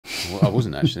Well, I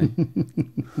wasn't actually.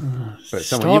 But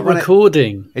Start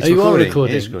recording. It's you recording. are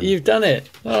recording. It is recording. You've done it.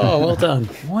 Oh, well done.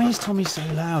 Why is Tommy so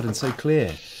loud and so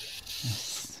clear?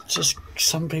 Just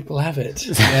some people have it.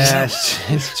 Yeah,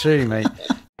 it's true, mate.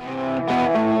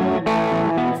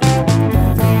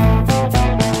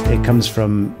 It comes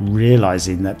from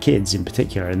realising that kids in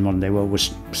particular in the modern day world were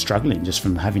struggling just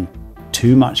from having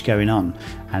too much going on,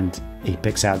 and he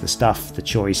picks out the stuff, the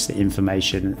choice, the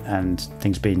information, and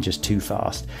things being just too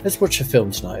fast. Let's watch a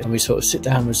film tonight, and we sort of sit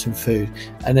down with some food,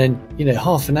 and then, you know,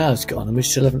 half an hour's gone and we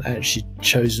still haven't actually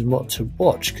chosen what to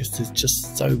watch because there's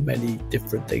just so many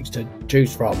different things to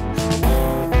choose from.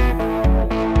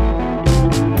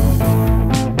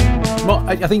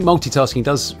 I think multitasking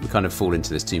does kind of fall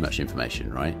into this too much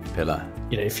information, right? Pillar.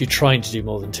 You know, if you're trying to do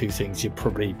more than two things, you're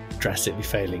probably drastically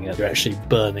failing. You're actually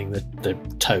burning the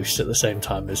toast at the same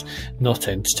time as not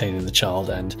entertaining the child,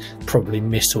 and probably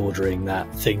misordering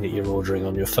that thing that you're ordering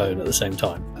on your phone at the same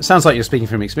time. It sounds like you're speaking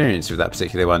from experience with that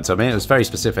particular one, Tommy. It was very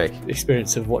specific.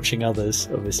 Experience of watching others,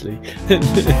 obviously.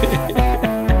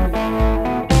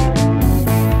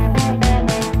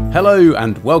 Hello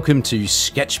and welcome to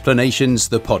Sketchplanations,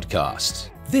 the podcast.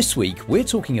 This week we're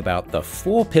talking about the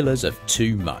 4 pillars of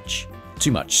too much.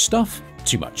 Too much stuff,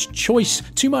 too much choice,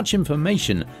 too much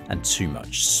information, and too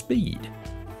much speed.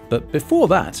 But before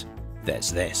that, there's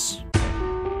this.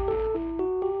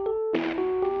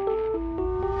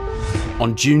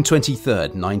 On June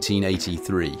 23rd,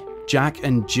 1983, Jack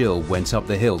and Jill went up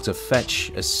the hill to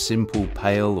fetch a simple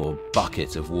pail or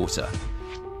bucket of water.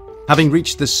 Having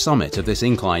reached the summit of this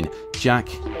incline, Jack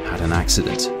had an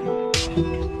accident.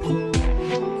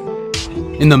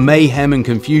 In the mayhem and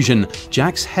confusion,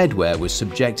 Jack's headwear was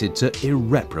subjected to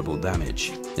irreparable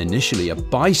damage. Initially a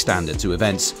bystander to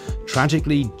events,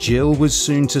 tragically Jill was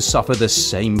soon to suffer the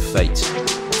same fate.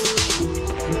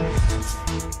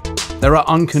 There are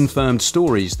unconfirmed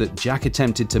stories that Jack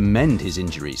attempted to mend his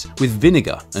injuries with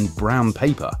vinegar and brown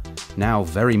paper, now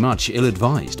very much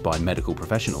ill-advised by medical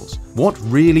professionals. What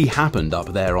really happened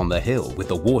up there on the hill with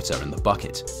the water and the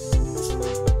bucket?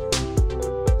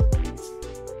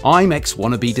 I'm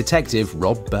ex-wannabe detective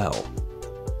Rob Bell.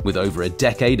 With over a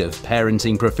decade of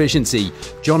parenting proficiency,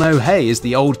 John O'Hay is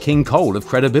the old King Cole of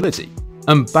credibility.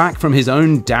 And back from his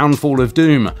own downfall of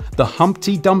doom, the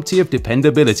Humpty Dumpty of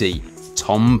dependability,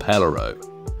 Tom Pellereau.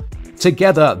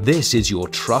 Together, this is your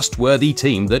trustworthy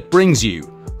team that brings you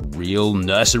real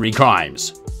nursery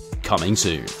crimes. Coming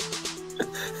soon.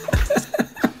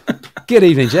 Good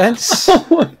evening, gents. Oh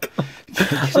my God.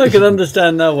 I can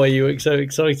understand now why you were so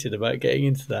excited about getting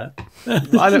into that.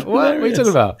 What are you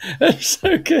talking about? That's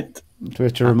so good. We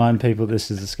have to remind people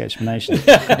this is a Sketchplanation.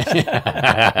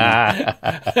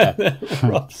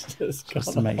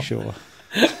 Just to make sure.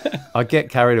 I get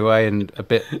carried away and a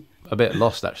bit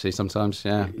lost actually sometimes.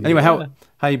 Yeah. Anyway,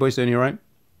 how you boys doing? You all right?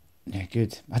 Yeah,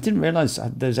 good. I didn't realise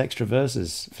those extra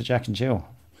verses for Jack and Jill.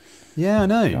 Yeah, I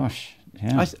know. Gosh,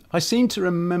 yeah. I seem to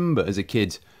remember as a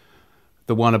kid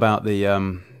the one about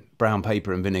the brown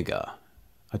paper and vinegar.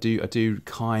 I do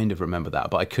kind of remember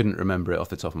that, but I couldn't remember it off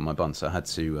the top of my bun, so I had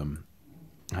to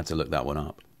look that one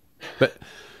up. But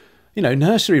you know,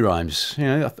 nursery rhymes. You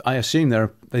know, I assume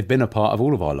they've been a part of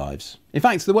all of our lives. In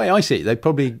fact, the way I see it, they're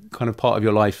probably kind of part of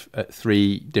your life at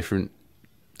 3 different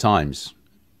times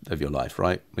of your life,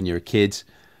 right? When you're a kid,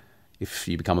 if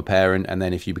you become a parent, and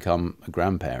then if you become a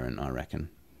grandparent, I reckon.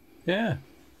 Yeah.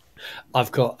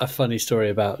 I've got a funny story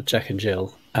about Jack and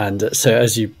Jill. And so,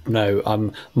 as you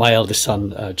know, my eldest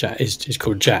son, Jack, is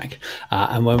called Jack.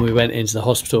 And when we went into the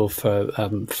hospital for a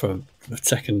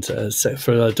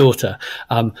daughter,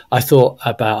 I thought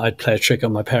I'd play a trick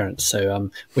on my parents.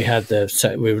 So we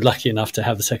were lucky enough to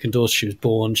have the second daughter. She was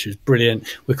born. She was brilliant.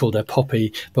 We called her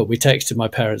Poppy. But we texted my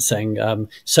parents saying,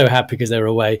 so happy because they were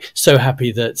away. So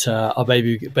happy that our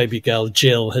baby girl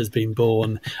Jill has been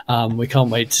born. We can't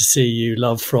wait to see you.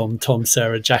 Love from Tom,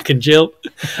 Sarah, Jack, and Jill.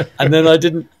 And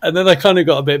then I kind of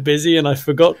got a bit busy and I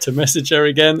forgot to message her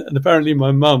again. And apparently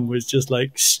my mum was just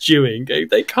like stewing, going,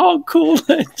 they can't call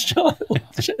their child.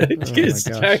 It's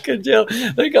Jack and Jill.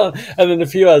 They can't. And then a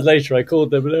few hours later I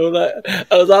called them and they were like,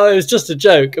 I was like, it was just a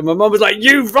joke. And my mum was like,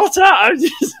 you rotter.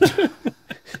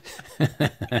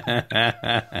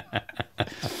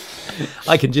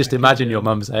 I can just imagine your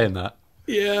mum saying that.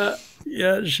 Yeah,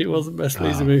 she wasn't best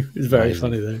pleased with me. It was very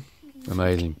funny though.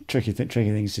 Amazing. Tricky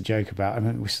things to joke about. I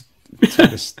mean, we saw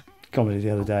this comedy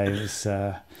the other day. It was,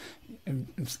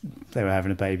 they were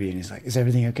having a baby and he's like, is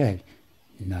everything okay?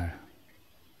 No.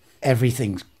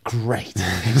 Everything's great.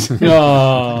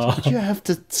 Oh. Did you have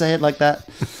to say it like that?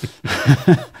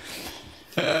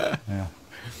 Yeah.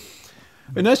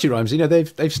 But nursery rhymes,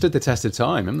 they've stood the test of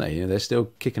time, haven't they? They're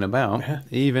still kicking about,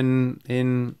 even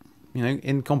in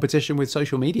in competition with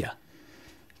social media.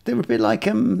 They were a bit like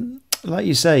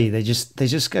you say, they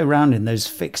just go around in those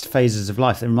fixed phases of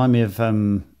life. They remind me of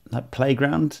like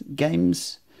playground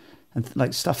games and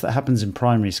like stuff that happens in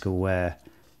primary school where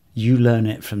you learn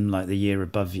it from like the year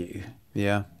above you.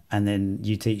 Yeah. And then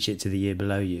you teach it to the year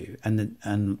below you,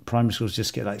 and primary schools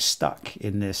just get like stuck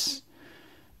in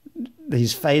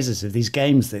these phases of these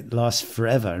games that last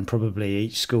forever, and probably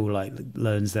each school like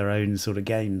learns their own sort of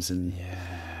games, and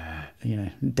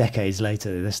decades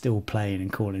later they're still playing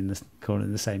and calling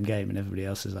the same game, and everybody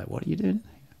else is like, "What are you doing?"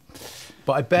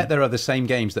 But I bet there are the same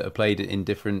games that are played in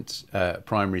different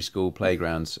primary school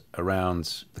playgrounds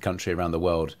around the country, around the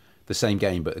world. The same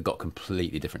game, but they've got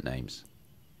completely different names.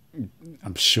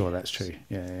 I'm sure that's true.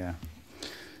 Yeah.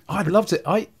 I'd love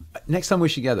to. Next time we're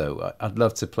together, I'd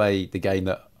love to play the game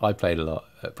that I played a lot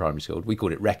at primary school. We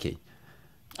called it Recce.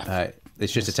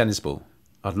 It's just a tennis ball.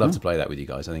 I'd love to play that with you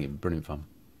guys. I think it'd be brilliant fun.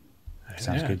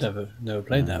 Sounds good. Never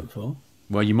played that before.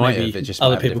 Well, you might Maybe have. It just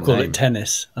other people call it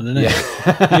tennis. I don't know.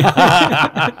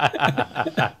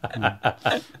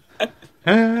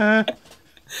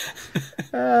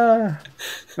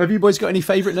 Have you boys got any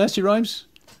favourite nursery rhymes?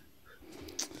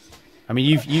 I mean,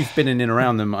 you've been in and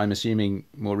around them, I'm assuming,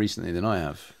 more recently than I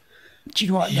have. Do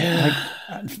you know what? Yeah.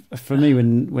 Like, for me,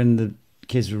 when the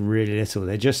kids were really little,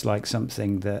 they're just like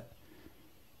something that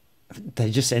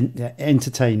they just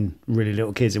entertain really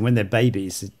little kids. And when they're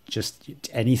babies, it's just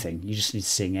anything. You just need to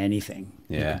sing anything.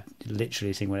 Yeah. You can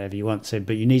literally sing whatever you want.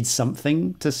 But you need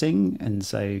something to sing. And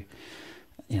so,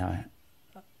 I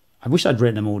wish I'd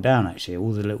written them all down, actually,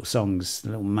 all the little songs,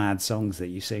 the little mad songs that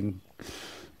you sing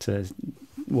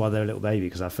while they're a little baby,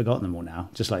 because I've forgotten them all now.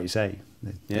 Just like you say,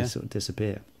 they sort of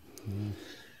disappear.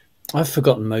 I've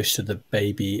forgotten most of the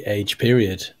baby age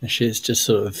period. It's just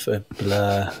sort of a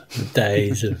blur, the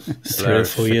days of 3 or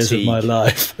 4 years of my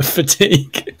life,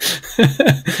 fatigue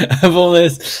of all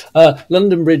this.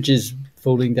 London Bridge is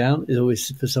falling down. It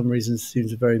always, for some reason,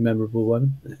 seems a very memorable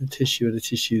one. A tissue,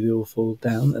 they all fall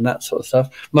down, and that sort of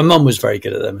stuff. My mum was very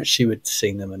good at them, and she would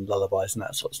sing them and lullabies and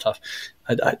that sort of stuff.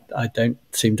 I don't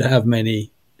seem to have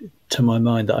many to my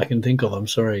mind that I can think of. I'm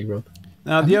sorry, Rob.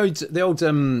 Now the old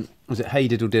was it Hey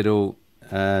Diddle Diddle?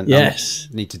 Yes.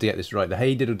 I need to get this right. The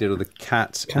Hey Diddle Diddle, the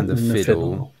cat and the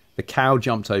fiddle. The cow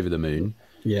jumped over the moon.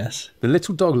 Yes. The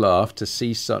little dog laughed to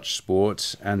see such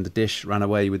sport, and the dish ran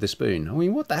away with the spoon. I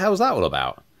mean, what the hell's that all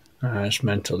about? It's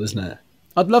mental, isn't it?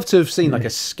 I'd love to have seen like a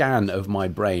scan of my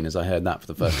brain as I heard that for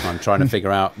the first time, trying to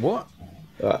figure out what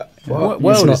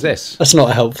world is this? That's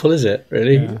not helpful, is it,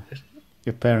 really? Yeah.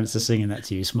 Your parents are singing that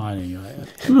to you, smiling. You're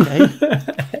like,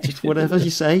 okay, just whatever you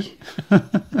say.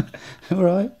 All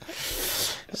right.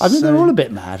 I mean, they're all a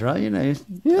bit mad, right?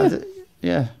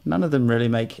 Yeah. None of them really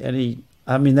make any.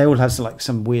 I mean, they all have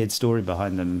some weird story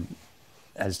behind them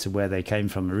as to where they came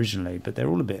from originally, but they're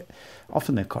all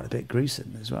often they're quite a bit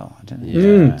gruesome as well. I don't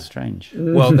know. Yeah. Strange.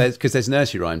 Well, because there's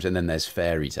nursery rhymes and then there's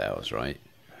fairy tales, right?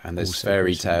 And there's also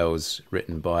fairy tales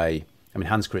written by,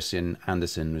 Hans Christian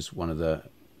Andersen was one of the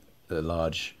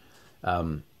large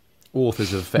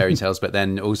authors of fairy tales, but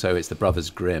then also it's the Brothers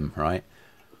Grimm, right?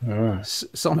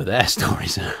 Some of their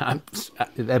stories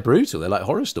they're brutal. They're like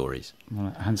horror stories.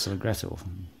 Well, Hansel and Gretel.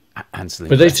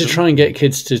 But they to try and get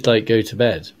kids to go to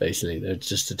bed, basically. They're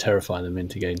just to terrify them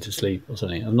into going to sleep or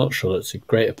something. I'm not sure that's a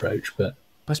great approach, but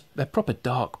they're proper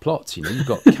dark plots. You've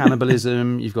got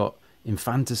cannibalism, you've got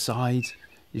infanticide,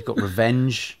 you've got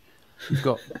revenge, you've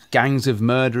got gangs of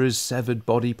murderers, severed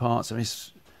body parts. I mean,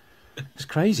 it's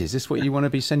crazy. Is this what you want to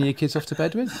be sending your kids off to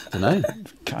bed with? I don't know.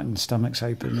 Cutting stomachs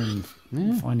open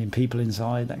and finding people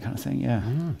inside, that kind of thing. Yeah.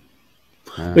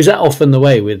 Is that often the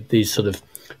way with these sort of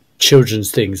children's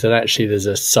things, that actually there's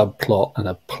a subplot and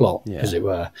a plot, as it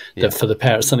were, that for the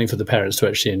parents, something for the parents to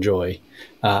actually enjoy?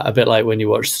 A bit like when you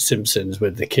watch The Simpsons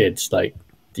with the kids, like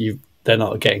they're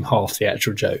not getting half the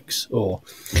actual jokes. Or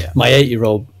my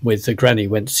 8-year-old with the granny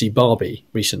went to see Barbie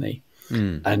recently.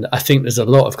 And I think there's a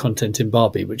lot of content in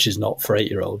Barbie which is not for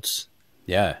 8-year-olds.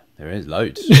 Yeah, there is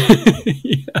loads.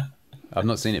 I've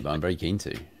not seen it, but I'm very keen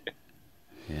to.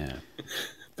 Yeah.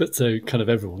 But so kind of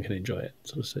everyone can enjoy it,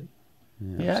 sort of thing.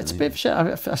 Yeah, it's a bit of shit.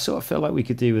 I sort of feel like we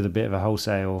could do with a bit of a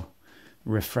wholesale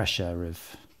refresher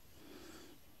of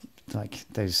like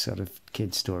those sort of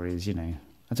kid stories, I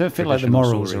don't feel like the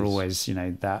morals are always,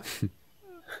 that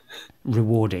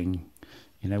rewarding,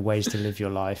 ways to live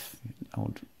your life,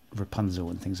 old Rapunzel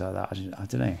and things like that. I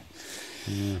don't know.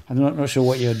 Yeah. I'm not sure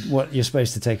what you're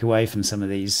supposed to take away from some of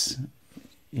these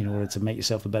in order to make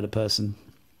yourself a better person.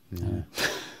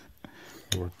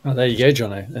 Oh, there you go,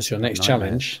 Jono. That's your next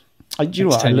challenge. Do you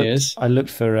know what? 10 years. I looked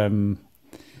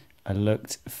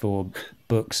for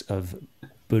books of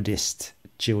Buddhist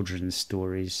children's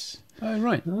stories. Oh,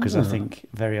 right. Because I think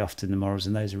very often the morals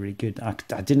in those are really good. I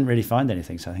didn't really find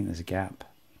anything, so I think there's a gap.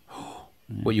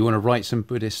 What, you want to write some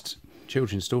Buddhist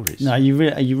children's stories? No, you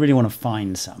really want to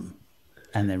find some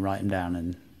and then write them down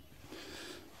and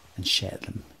share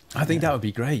them. I think that would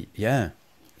be great. Yeah,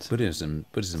 Buddhism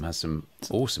has some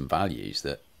awesome values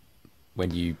that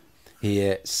when you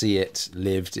see it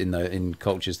lived in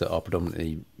cultures that are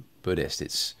predominantly Buddhist,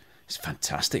 it's a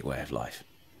fantastic way of life.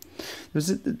 There's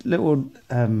a little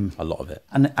a lot of it.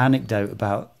 An anecdote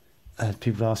about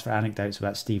people ask for anecdotes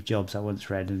about Steve Jobs. I once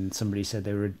read, and somebody said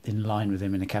they were in line with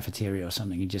him in a cafeteria or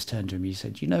something. He just turned to him. He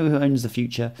said, "You know who owns the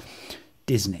future?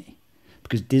 Disney,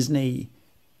 because Disney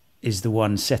is the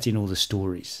one setting all the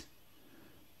stories,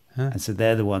 and so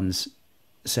they're the ones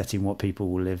setting what people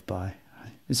will live by."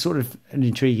 It's sort of an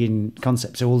intriguing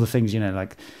concept. So all the things,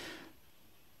 like,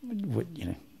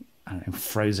 I don't know,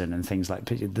 Frozen and things like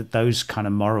those kind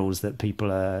of morals that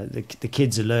people are, the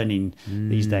kids are learning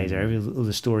these days, are all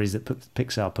the stories that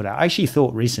Pixar put out. I actually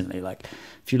thought recently, like,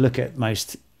 if you look at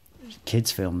most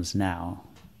kids' films now,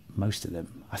 most of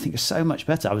them, I think are so much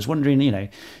better. I was wondering,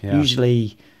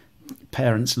 usually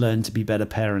parents learn to be better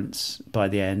parents by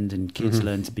the end, and kids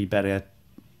learn to be better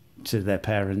to their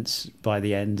parents by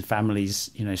the end. Families,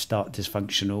 start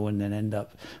dysfunctional and then end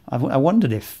up. I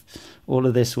wondered if all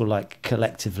of this will, like,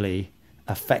 collectively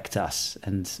affect us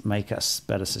and make us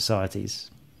better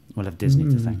societies. We'll have Disney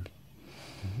to thank,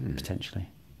 potentially.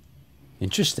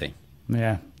 Interesting.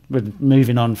 Yeah, we're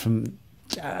moving on from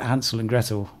Hansel and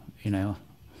Gretel,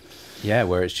 Yeah,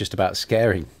 where it's just about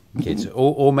scaring kids,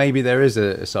 or maybe there is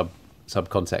a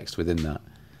subcontext within that.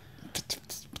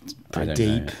 Pretty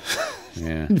deep.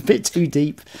 Yeah. A bit too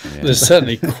deep. Yeah. There's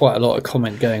certainly quite a lot of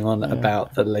comment going on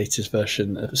about the latest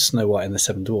version of Snow White and the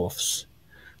Seven Dwarfs.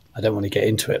 I don't want to get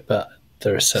into it, but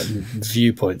there are certain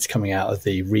viewpoints coming out of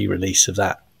the re-release of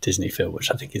that Disney film,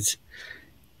 which I think is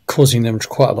causing them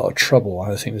quite a lot of trouble.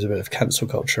 I think there's a bit of cancel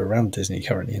culture around Disney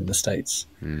currently in the States,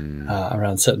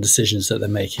 around certain decisions that they're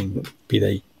making, be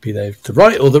they the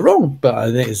right or the wrong. But I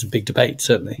think it's a big debate,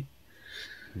 certainly.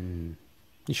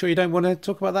 You sure you don't want to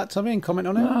talk about that, Tommy, and comment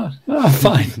on it? I'm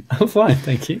fine. I'm fine,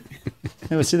 thank you.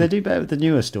 No, so they do better with the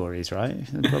newer stories, right?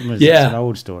 The problem is it's an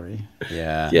old story.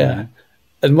 Yeah.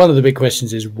 And one of the big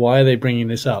questions is, why are they bringing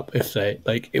this up? If they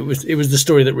it was the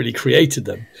story that really created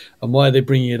them, and why are they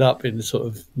bringing it up in the sort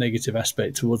of negative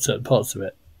aspect towards certain parts of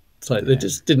it? It's like they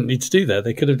just didn't need to do that.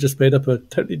 They could have just made up a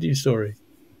totally new story.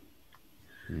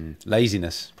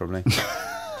 Laziness, probably.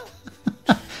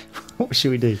 What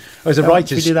should we do? Oh, it's a writers.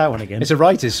 Should we do that one again? It's a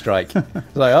writers' strike.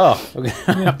 It's like, you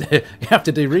have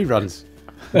to do reruns.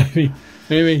 Maybe.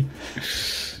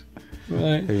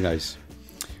 Right. Who knows?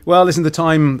 Well, listen, the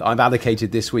time I've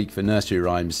allocated this week for nursery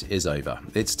rhymes is over.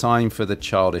 It's time for the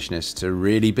childishness to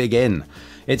really begin.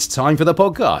 It's time for the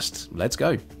podcast. Let's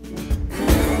go.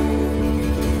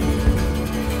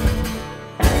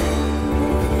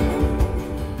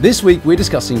 This week we're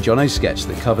discussing Jono's sketch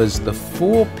that covers the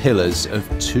 4 pillars of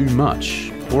too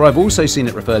much, or I've also seen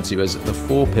it referred to as the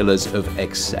 4 pillars of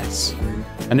excess.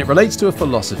 And it relates to a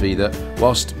philosophy that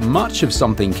whilst much of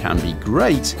something can be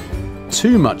great,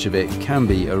 too much of it can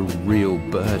be a real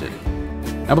burden.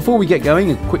 Now, before we get going,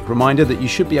 a quick reminder that you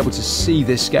should be able to see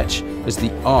this sketch as the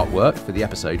artwork for the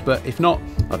episode, but if not,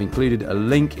 I've included a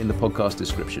link in the podcast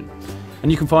description.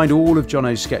 And you can find all of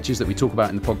Jono's sketches that we talk about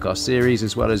in the podcast series,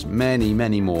 as well as many,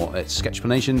 many more at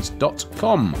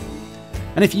sketchplanations.com.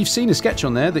 And if you've seen a sketch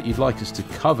on there that you'd like us to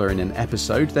cover in an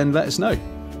episode, then let us know.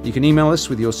 You can email us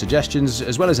with your suggestions,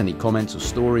 as well as any comments or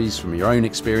stories from your own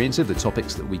experience of the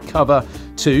topics that we cover,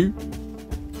 to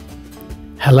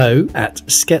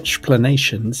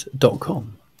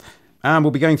hello@sketchplanations.com. And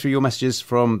we'll be going through your messages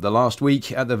from the last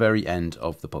week at the very end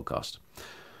of the podcast.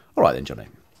 All right then, Jono.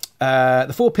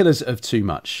 The 4 pillars of too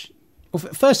much. Well,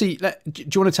 firstly, do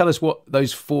you want to tell us what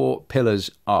those 4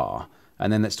 pillars are?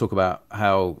 And then let's talk about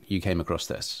how you came across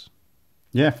this.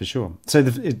 Yeah, for sure. So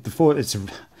the 4, it's a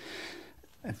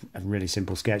really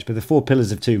simple sketch, but the 4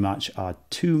 pillars of too much are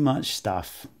too much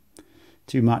stuff,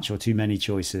 too much or too many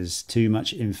choices, too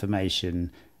much information,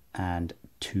 and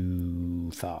too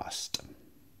fast.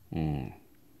 And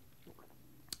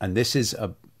this is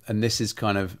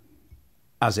kind of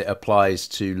as it applies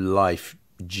to life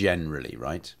generally,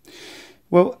 right?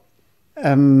 Well,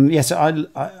 so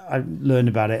I learned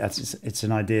about it. It's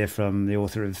an idea from the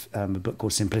author of a book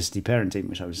called Simplicity Parenting,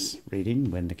 which I was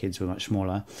reading when the kids were much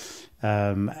smaller,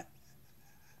 and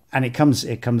it comes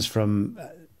from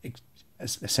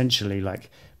essentially like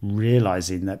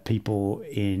realizing that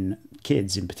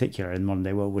kids in particular in the modern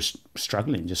day world were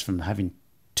struggling just from having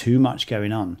too much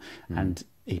going on. And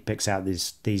he picks out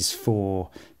these four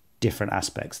different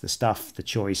aspects: the stuff, the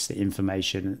choice, the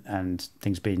information, and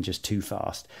things being just too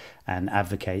fast, and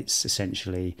advocates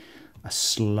essentially a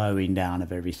slowing down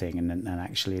of everything, and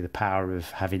actually the power of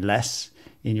having less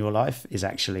in your life is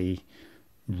actually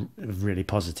a really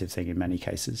positive thing in many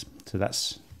cases. So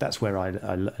that's where I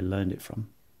learned it from.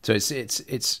 So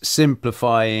it's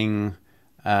simplifying,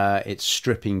 it's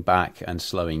stripping back and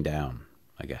slowing down,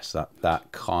 I guess,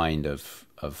 that kind of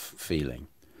feeling.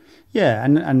 Yeah,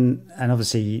 and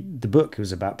obviously the book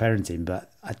was about parenting,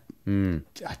 but I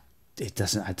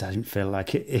don't feel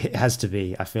like it has to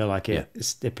be. I feel like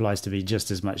it applies to me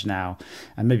just as much now,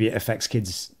 and maybe it affects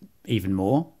kids even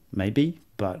more, maybe,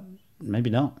 but maybe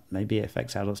not. Maybe it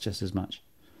affects adults just as much.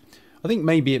 I think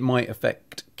maybe it might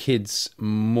affect kids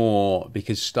more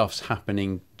because stuff's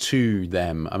happening to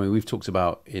them. I mean, we've talked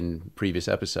about in previous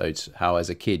episodes how as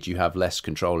a kid you have less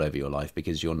control over your life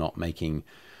because you're not making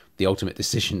the ultimate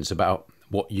decisions about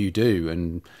what you do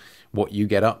and what you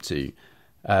get up to.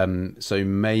 So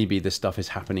maybe the stuff is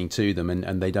happening to them,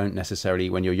 and they don't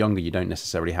necessarily, when you're younger, you don't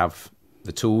necessarily have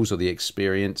the tools or the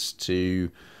experience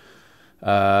to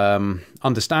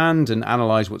understand and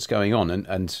analyze what's going on.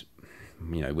 And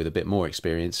you know, with a bit more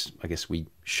experience, I guess we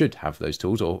should have those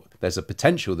tools, or there's a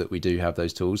potential that we do have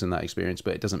those tools and that experience,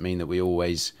 but it doesn't mean that we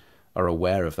always are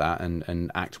aware of that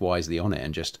and act wisely on it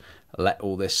and just let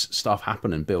all this stuff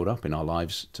happen and build up in our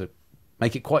lives to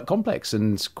make it quite complex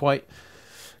and quite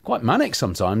manic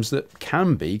sometimes, that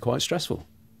can be quite stressful.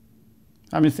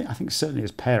 I mean, I think certainly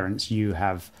as parents, you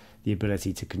have the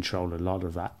ability to control a lot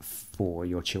of that for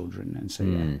your children. And so,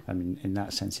 yeah, I mean, in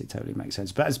that sense, it totally makes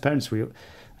sense. But as parents,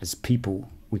 as people,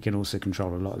 we can also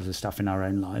control a lot of the stuff in our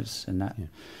own lives. And that,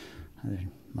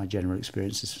 my general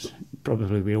experience is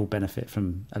probably we all benefit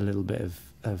from a little bit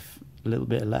of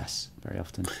less very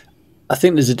often. I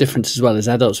think there's a difference as well. As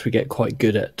adults, we get quite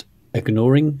good at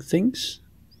ignoring things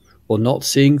or not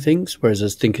seeing things, whereas I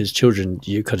think as children,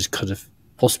 you kind of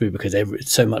possibly because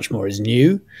so much more is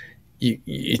new,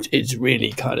 it's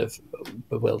really kind of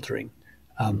bewildering.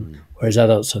 Whereas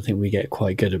adults, I think we get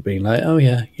quite good at being like, oh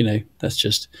yeah, you know, that's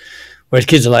just. Whereas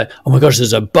kids are like, oh my gosh,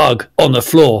 there's a bug on the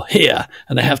floor here,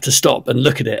 and they have to stop and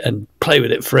look at it and play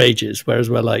with it for ages. Whereas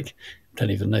we're like,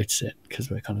 don't even notice it because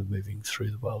we're kind of moving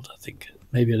through the world, I think,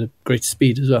 maybe at a greater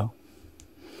speed as well.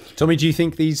 Tommy, do you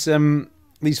think these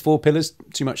four pillars,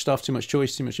 too much stuff, too much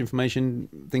choice, too much information,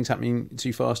 things happening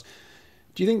too fast,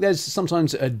 do you think there's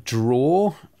sometimes a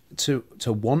draw to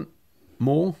want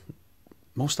more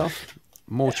stuff,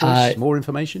 more choice, more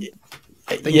information?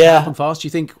 Things happen fast. Do you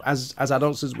think as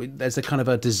adults there's a kind of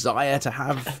a desire to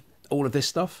have all of this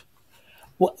stuff?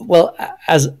 Well,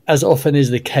 as often is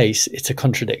the case, it's a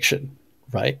contradiction,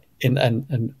 right?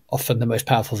 And often the most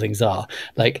powerful things are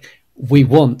like, we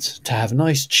want to have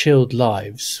nice chilled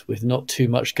lives with not too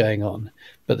much going on.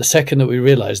 But the second that we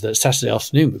realize that Saturday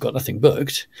afternoon we've got nothing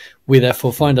booked, we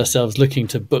therefore find ourselves looking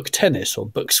to book tennis or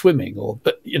book swimming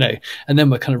and then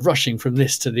we're kind of rushing from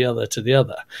this to the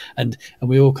other. And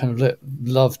we all kind of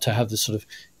love to have this sort of,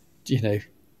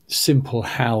 simple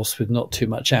house with not too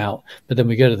much out. But then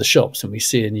we go to the shops and we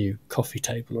see a new coffee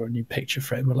table or a new picture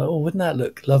frame. We're like, oh, wouldn't that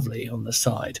look lovely on the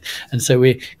side? And so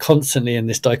we're constantly in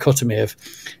this dichotomy of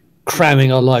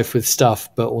cramming our life with stuff,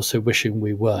 but also wishing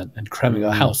we weren't, and cramming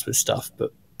our house with stuff,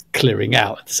 but clearing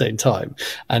out at the same time.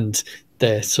 And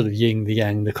their sort of yin, the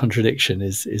yang, the contradiction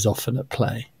is often at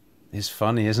play. It's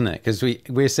funny, isn't it? Because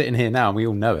we're sitting here now and we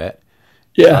all know it.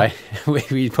 Yeah. Right?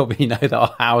 We probably know that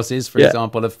our houses, for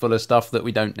example, are full of stuff that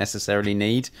we don't necessarily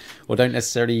need or don't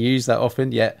necessarily use that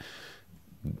often, yet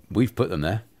we've put them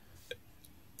there.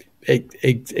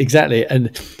 Exactly.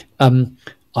 And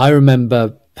I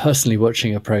remember personally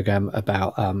watching a program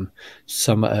about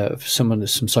some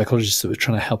psychologists that were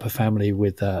trying to help a family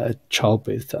with a child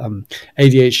with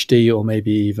ADHD or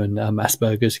maybe even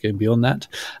Asperger's, going beyond that.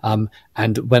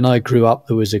 And when I grew up,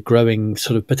 there was a growing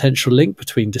sort of potential link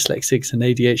between dyslexics and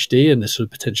ADHD, and there's sort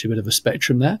of potentially a bit of a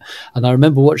spectrum there. And I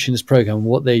remember watching this program.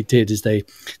 What they did is they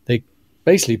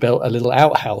basically built a little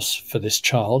outhouse for this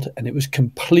child, and it was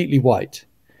completely white.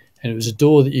 And it was a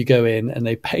door that you go in, and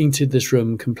they painted this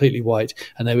room completely white,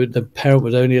 and the parent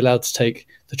was only allowed to take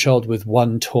the child with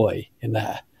one toy in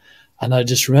there. And I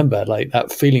just remember like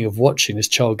that feeling of watching this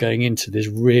child going into this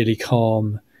really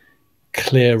calm,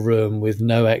 clear room with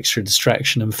no extra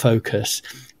distraction and focus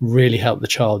really helped the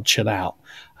child chill out.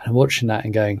 And watching that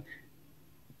and going,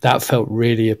 that felt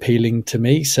really appealing to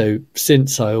me. So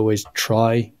since I always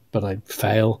try, but I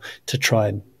fail, to try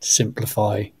and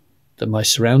simplify my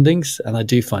surroundings, and I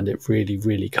do find it really,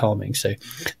 really calming. So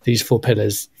these 4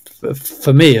 pillars,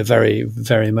 for me, are very,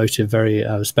 very emotive, very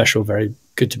special, very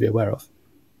good to be aware of.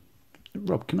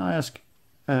 Rob, can I ask?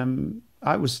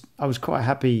 I was quite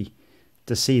happy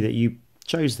to see that you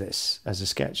chose this as a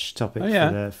sketch topic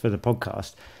for the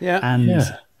podcast.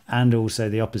 And also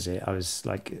the opposite. I was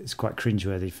like, it's quite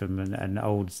cringeworthy from an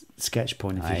old sketch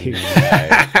point of view.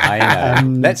 I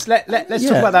know. Let's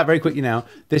talk about that very quickly now.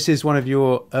 This is one of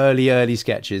your early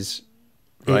sketches,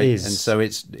 right? It is, and so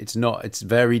it's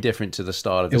very different to the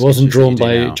style of. It wasn't drawn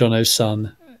by John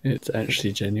O'Sun. It's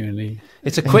actually genuinely.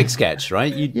 It's a quick sketch,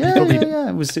 right? You probably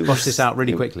It was wash this out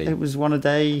really quickly. It was one a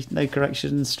day, no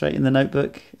corrections, straight in the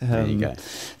notebook. There you go.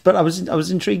 But I was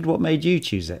intrigued. What made you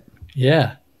choose it?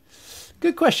 Yeah.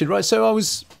 Good question, right? So I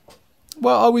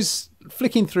was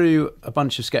flicking through a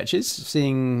bunch of sketches,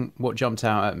 seeing what jumped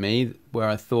out at me, where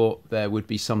I thought there would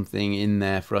be something in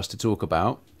there for us to talk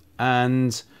about,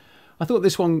 and I thought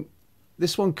this one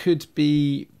could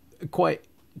be quite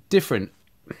different.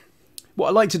 What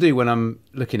I like to do when I'm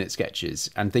looking at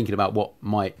sketches and thinking about what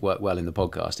might work well in the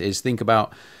podcast is think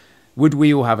about, would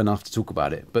we all have enough to talk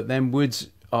about it? But then would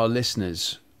our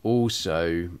listeners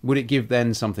also, would it give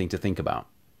them something to think about?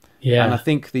 Yeah. And I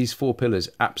think these 4 pillars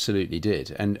absolutely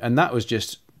did. And that was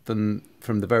just from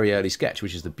the very early sketch,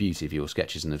 which is the beauty of your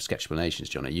sketches and of sketch explanations,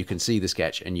 Johnny. You can see the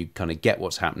sketch and you kind of get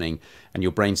what's happening and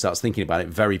your brain starts thinking about it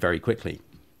very, very quickly.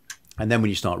 And then when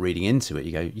you start reading into it,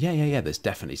 you go, yeah, there's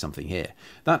definitely something here.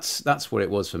 That's what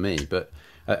it was for me. But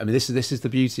I mean, this is the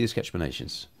beauty of sketch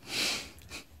explanations,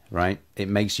 right? It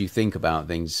makes you think about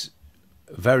things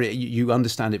you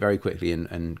understand it very quickly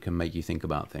and can make you think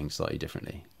about things slightly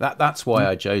differently. That's why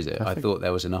I chose it. Perfect. I thought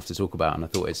there was enough to talk about, and I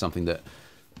thought it's something that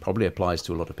probably applies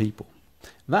to a lot of people.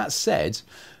 That said, do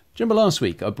you remember last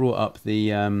week I brought up the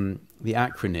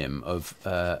acronym of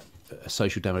a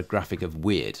social demographic of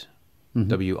WEIRD,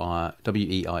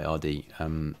 WEIRD,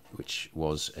 which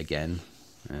was again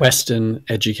Western,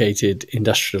 educated,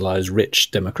 industrialized,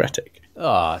 rich, democratic.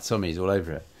 Tommy's all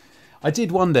over it. I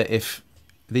did wonder if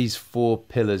these 4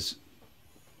 pillars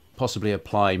possibly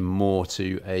apply more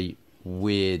to a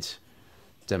weird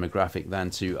demographic than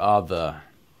to other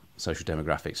social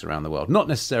demographics around the world. Not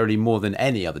necessarily more than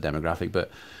any other demographic,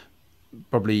 but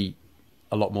probably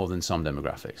a lot more than some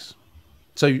demographics.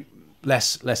 So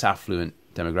less affluent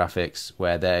demographics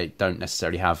where they don't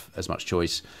necessarily have as much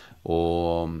choice,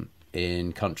 or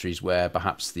in countries where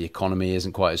perhaps the economy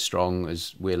isn't quite as strong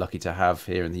as we're lucky to have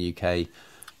here in the UK.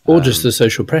 Or just the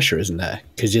social pressure, isn't there?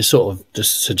 Because you're sort of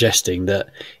just suggesting that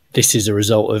this is a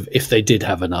result of, if they did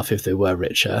have enough, if they were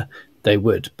richer, they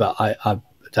would. But I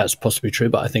that's possibly true.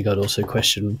 But I think I'd also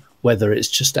question whether it's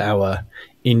just our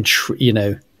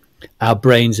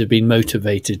brains have been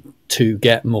motivated to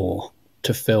get more,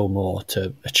 to fill more,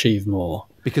 to achieve more.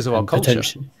 Because of our culture.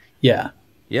 Yeah.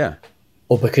 Yeah.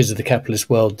 Or because of the capitalist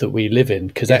world that we live in.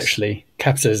 Because actually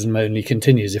capitalism only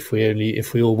continues if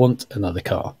we all want another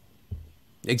car.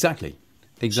 Exactly.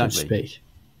 So to speak.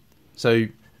 So,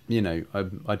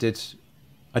 I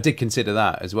did consider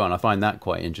that as well, and I find that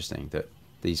quite interesting, that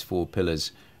these 4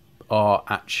 pillars are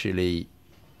actually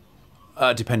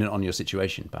dependent on your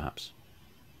situation, perhaps.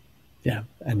 Yeah,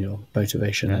 and your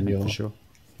motivation and your. For sure.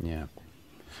 Yeah,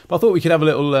 but I thought we could have a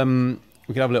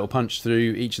little punch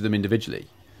through each of them individually,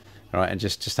 all right, and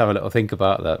just have a little think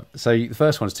about that. So the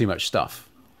first one's too much stuff.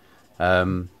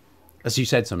 As you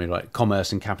said, something like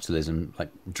commerce and capitalism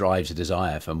drives a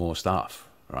desire for more stuff,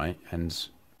 right? And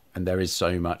there is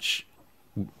so much,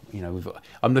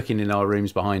 I'm looking in our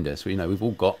rooms behind us. We've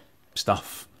all got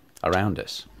stuff around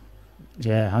us.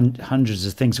 Yeah, hundreds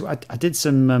of things. I did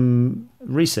some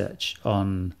research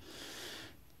on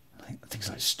things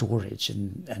like storage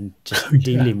and just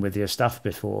dealing with your stuff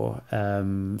before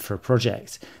for a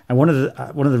project. And one of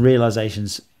the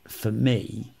realizations for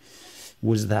me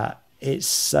was that it's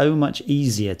so much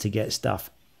easier to get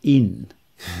stuff in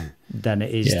than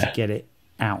it is to get it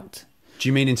out. Do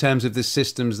you mean in terms of the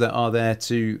systems that are there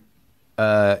to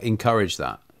encourage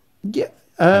that? Yeah.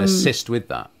 And assist with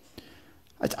that?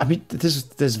 I mean,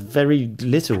 there's very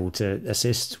little to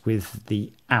assist with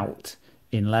the out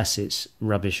unless it's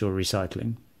rubbish or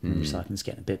recycling. Recycling's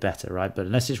getting a bit better, right? But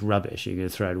unless it's rubbish, you're going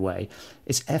to throw it away.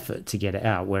 It's effort to get it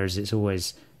out, whereas it's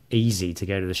always easy to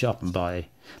go to the shop and buy.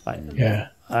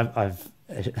 I've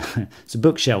it's a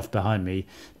bookshelf behind me.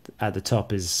 At the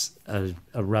top is a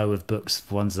row of books,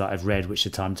 ones that I've read, which are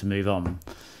time to move on.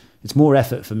 It's more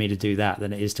effort for me to do that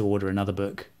than it is to order another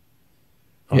book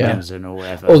on Amazon or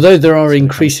whatever. Although there are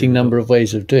increasing number of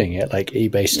ways of doing it, like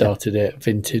eBay started it,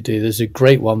 Vinted do. There's a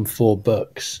great one for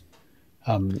books.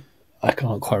 I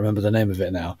can't quite remember the name of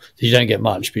it now. You don't get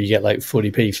much, but you get like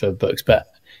 40p for books. But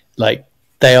like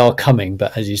they are coming,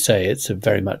 but as you say, it's a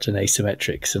very much an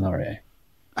asymmetric scenario.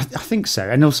 I think so,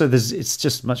 and also it's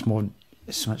just much more.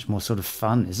 It's much more sort of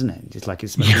fun, isn't it? It's like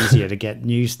it's much easier to get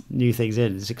new things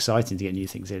in. It's exciting to get new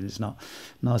things in. It's not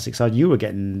as exciting. You were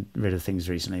getting rid of things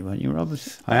recently, weren't you,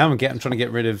 Robert? I am. I'm trying to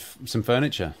get rid of some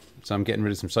furniture. So I'm getting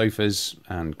rid of some sofas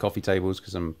and coffee tables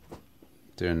because I'm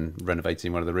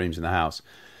renovating one of the rooms in the house.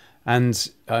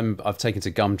 And I've taken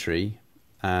to Gumtree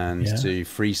and to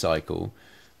FreeCycle,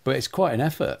 but it's quite an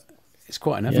effort. It's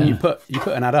quite an effort. Yeah. You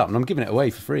put an ad up, and I'm giving it away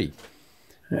for free.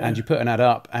 Yeah. And you put an ad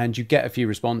up, and you get a few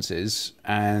responses,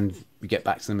 and you get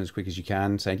back to them as quick as you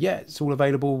can, saying, "Yeah, it's all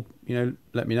available. You know,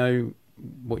 let me know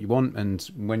what you want, and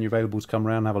when you're available to come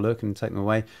around, and have a look, and take them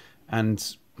away."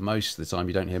 And most of the time,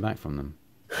 you don't hear back from them.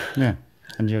 Yeah,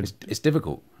 and it's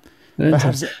difficult. But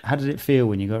how did it feel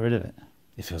when you got rid of it?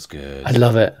 It feels good. I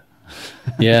love it.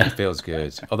 Yeah, it feels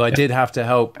good. Although I did have to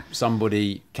help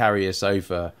somebody carry a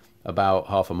sofa about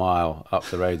half a mile up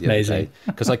the road the other day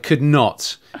because I could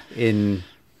not in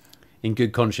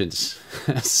good conscience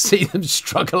see them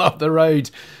struggle up the road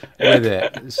with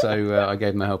it. So I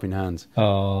gave them a helping hand.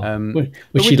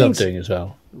 Which she loved doing as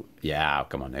well. Yeah,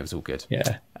 come on, it was all good.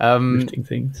 Yeah, lifting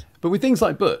things. But with things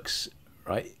like books,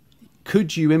 right,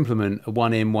 could you implement a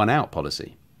one in, one out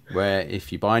policy where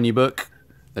if you buy a new book,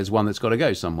 there's one that's got to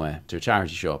go somewhere to a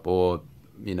charity shop or,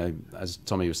 you know, as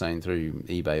Tommy was saying, through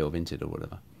eBay or Vinted or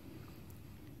whatever?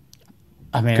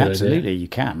 I mean, Good absolutely, idea. You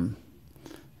can.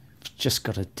 You've just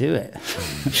got to do it.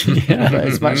 But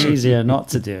it's much easier not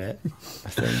to do it, I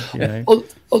think. You know?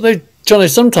 Although, Johnny,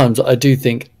 sometimes I do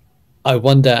think, I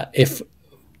wonder if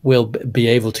we'll be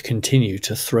able to continue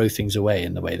to throw things away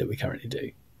in the way that we currently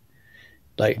do.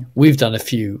 Like, we've done a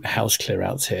few house clear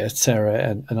outs here.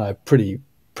 Sarah and I are pretty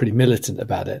militant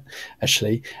about it,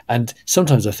 actually. And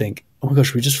sometimes I think, oh my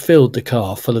gosh, we just filled the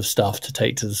car full of stuff to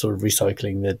take to the sort of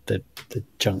recycling, the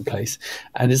junk place.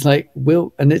 And it's like,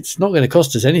 and it's not going to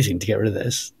cost us anything to get rid of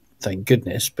this, thank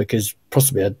goodness, because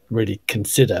possibly I'd really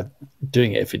consider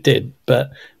doing it if it did.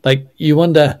 But like, you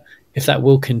wonder if that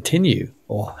will continue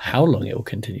or how long it will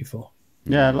continue for.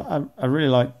 Yeah, I really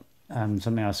like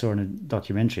something I saw in a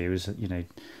documentary. It was, you know,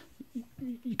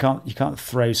 you can't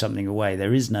throw something away.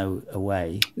 There is no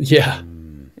away. Yeah.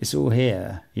 It's all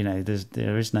here. You know,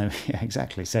 there is no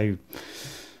exactly. So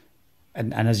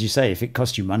and as you say, if it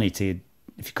costs you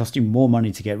more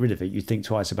money to get rid of it, you think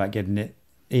twice about getting it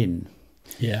in.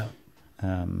 Yeah.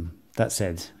 That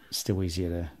said, it's still easier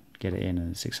to get it in,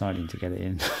 and it's exciting to get it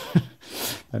in.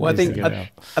 Well, I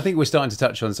think we're starting to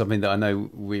touch on something that I know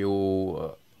we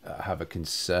all have a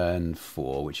concern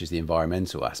for, which is the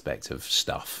environmental aspect of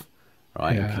stuff,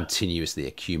 right? Yeah. And continuously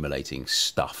accumulating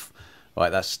stuff, right?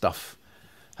 That stuff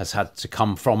has had to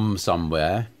come from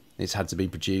somewhere. It's had to be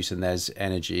produced, and there's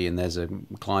energy, and there's a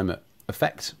climate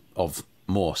effect of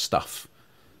more stuff,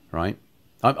 right?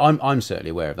 I'm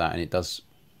certainly aware of that, and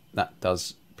that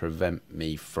does prevent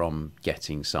me from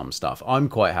getting some stuff. I'm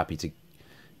quite happy to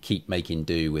keep making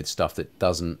do with stuff that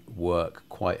doesn't work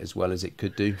quite as well as it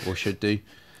could do or should do.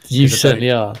 You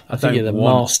certainly are. I think you're the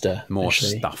master. More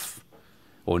actually. Stuff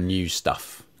or new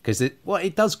stuff, because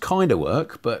it does kind of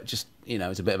work, but just, you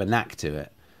know, it's a bit of a knack to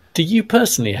it. Do you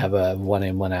personally have a one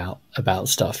in, one out about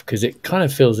stuff? Because it kind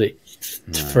of feels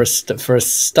for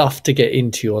stuff to get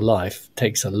into your life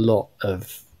takes a lot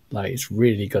of, like, it's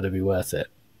really got to be worth it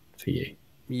for you.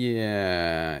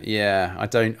 Yeah. I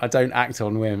don't act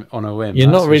on a whim.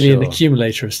 You're not really an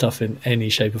accumulator of stuff in any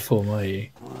shape or form, are you?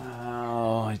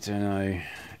 Well, I don't know.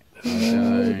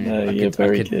 No, you're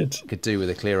very good. Could do with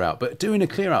a clear out, but doing a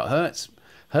clear out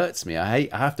hurts me. I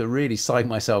have to really psych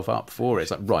myself up for it.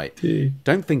 It's like, right,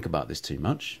 don't think about this too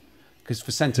much, because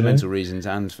for sentimental reasons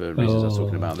and for reasons I was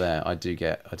talking about there, I do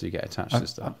get attached to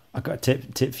stuff. I've got a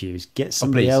tip for you: is get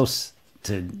somebody else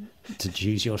to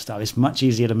choose your stuff. It's much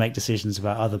easier to make decisions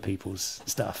about other people's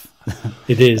stuff.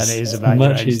 It is. Than it is about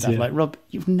your own stuff. Like, Rob,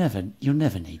 you'll never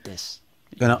need this.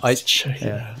 And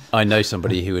I know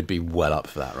somebody who would be well up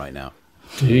for that right now.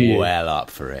 Do you? Well up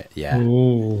for it, yeah.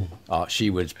 She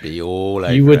would be all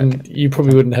over You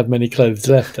probably wouldn't have many clothes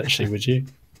left, actually, would you?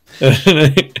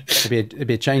 It'd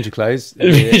be a change of clothes.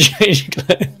 It'd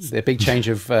be a big change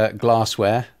of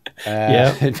glassware.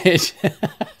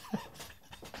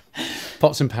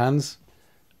 Pots and pans.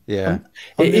 Yeah.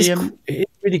 It is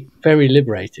really very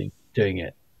liberating doing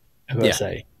it, I've got to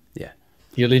say. Yeah.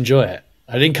 You'll enjoy it.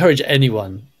 I'd encourage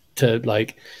anyone to,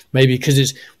 like, maybe, because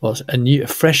it's a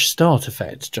fresh start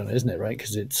effect, John, isn't it? Right?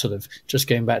 Because it's sort of just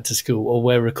going back to school, or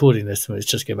we're recording this, so it's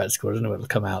just going back to school. I don't know when it'll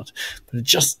come out, but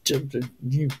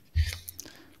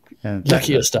Yeah, Look at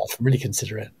your stuff. Really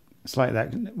consider it. it's like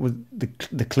that with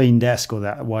the clean desk or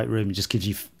that white room. It just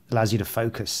allows you to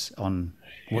focus on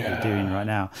what you're doing right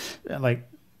now. Like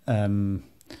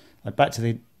back to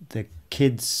the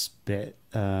kids bit.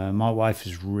 My wife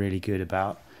is really good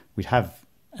about. We'd have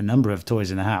a number of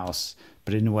toys in the house,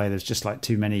 but in a way there's just like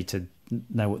too many to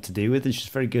know what to do with, and she's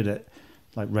very good at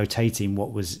like rotating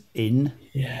what was in,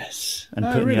 and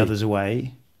putting the others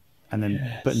away, and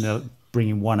then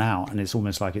bringing one out, and it's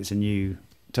almost like it's a new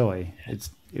toy.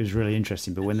 It was really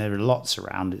interesting, but when there are lots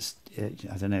around, I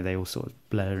don't know, they all sort of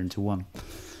blur into one.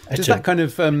 Does that kind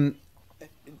of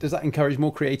does that encourage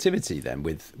more creativity then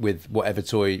with whatever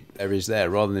toy there is there,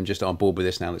 rather than just, oh, I'm bored with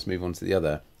this now, let's move on to the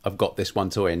other? I've got this one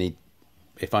toy,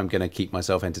 if I'm going to keep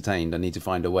myself entertained, I need to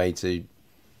find a way to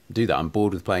do that. I'm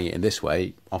bored with playing it in this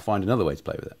way, I'll find another way to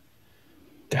play with it.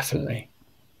 Definitely.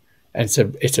 And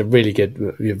it's a really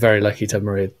good, you're very lucky to have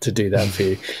Maria to do that for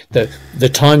you. The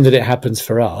time that it happens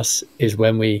for us is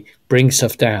when we bring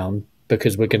stuff down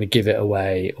because we're going to give it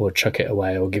away or chuck it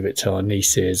away or give it to our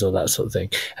nieces or that sort of thing.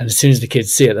 And as soon as the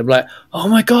kids see it, they're like, oh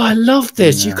my God, I love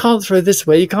this. You can't throw this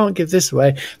away. You can't give this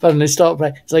away. But when they start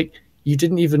playing, it's like, you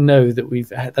didn't even know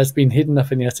that that's been hidden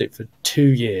up in the attic for 2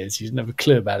 years. You didn't have a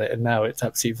clue about it. And now it's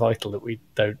absolutely vital that we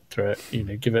don't throw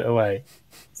it, give it away.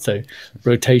 So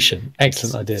rotation,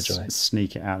 excellent idea, Joy.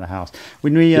 Sneak it out of the house.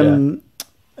 When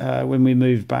we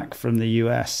moved back from the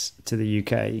US to the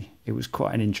UK, it was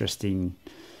quite an interesting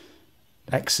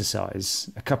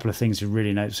exercise. A couple of things we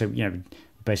really noticed. So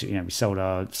basically, we sold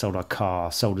our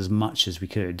car, sold as much as we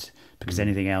could, because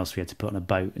anything else we had to put on a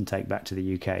boat and take back to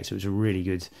the UK. So it was a really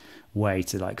good way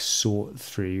to like sort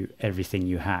through everything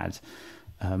you had.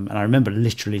 And I remember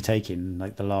literally taking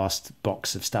like the last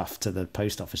box of stuff to the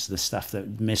post office, the stuff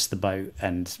that missed the boat,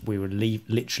 and we would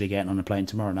literally getting on a plane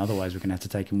tomorrow, and otherwise we're going to have to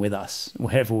take them with us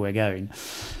wherever we're going.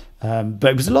 But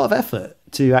it was a lot of effort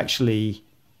to actually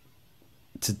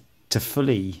to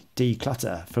fully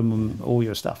declutter from all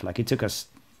your stuff. Like, it took us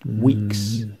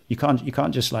weeks. You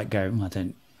can't just like go, I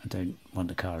don't want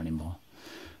the car anymore.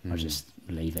 I'll just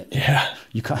leave it. Yeah,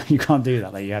 you can't do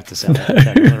that. Like, you have to sell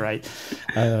it, right?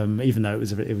 Even though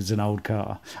it was an old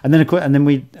car. And then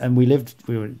we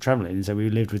were traveling, so we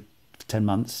lived with 10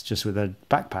 months just with a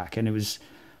backpack, and it was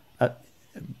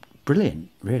brilliant,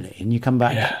 really. And you come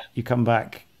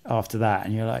back after that,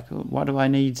 and you're like, oh, why do I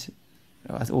need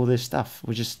all this stuff?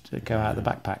 We'll just go out of the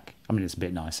backpack. I mean, it's a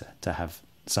bit nicer to have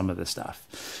some of the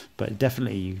stuff, but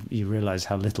definitely you realize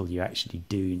how little you actually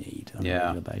do need on a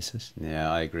regular basis.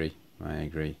 Yeah, I agree.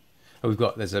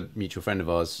 There's a mutual friend of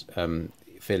ours,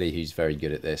 Philly, who's very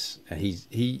good at this.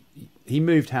 He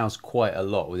moved house quite a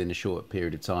lot within a short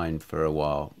period of time for a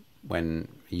while when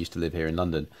he used to live here in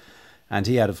London, and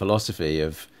he had a philosophy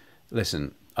of,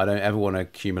 listen, I don't ever want to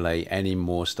accumulate any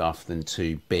more stuff than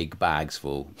 2 big bags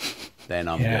full. Then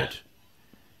I'm good.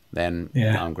 Then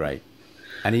I'm great.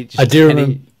 And he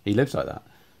lives like that.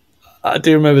 I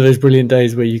do remember those brilliant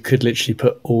days where you could literally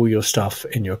put all your stuff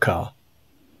in your car.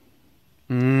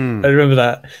 I remember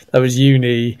that. That was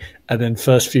uni, and then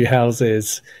first few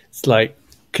houses. It's like,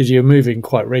 because you're moving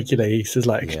quite regularly, so it's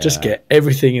like, just get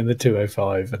everything in the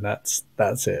 205, and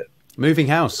that's it. Moving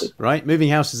house, right? Moving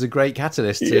house is a great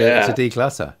catalyst to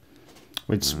declutter.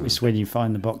 It's when you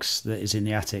find the box that is in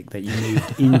the attic that you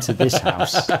moved into this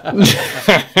house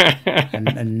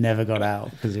and never got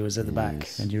out because it was at the back,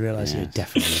 and you realise you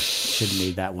definitely shouldn't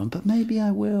need that one, but maybe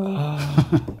I will.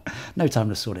 No time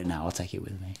to sort it now. I'll take it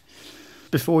with me.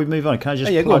 Before we move on, can I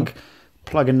just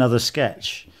plug another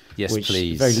sketch? Yes,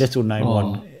 please. Very little known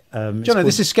one. John,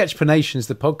 this is Sketchpanations,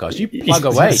 the podcast. You plug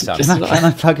away, Sam. Can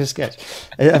I plug a sketch?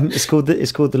 It's called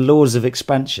The Laws of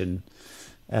Expansion.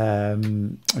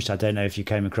 Which I don't know if you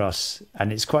came across,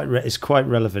 and it's quite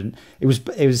relevant. It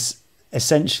was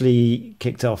essentially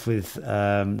kicked off with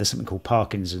there's something called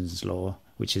Parkinson's law,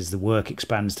 which is the work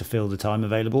expands to fill the time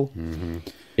available.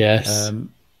 Yes.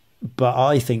 But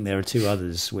I think there are 2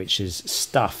 others, which is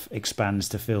stuff expands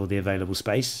to fill the available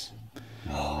space,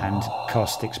 and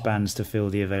cost expands to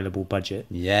fill the available budget.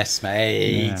 Yes,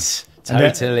 mate. Yeah.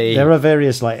 Totally. There are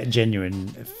various like genuine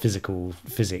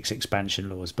physics expansion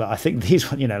laws, but I think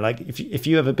these one, like if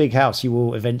you have a big house, you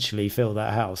will eventually fill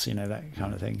that house, that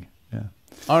kind of thing. Yeah.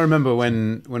 I remember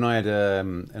when I had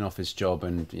an office job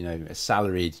and a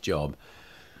salaried job,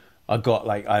 I got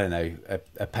like, I don't know,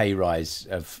 a pay rise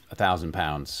of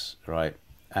 £1,000, right?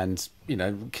 And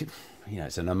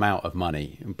it's an amount of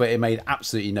money, but it made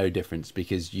absolutely no difference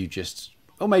because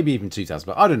or maybe even 2,000,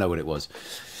 but I don't know what it was.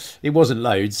 It wasn't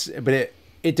loads, but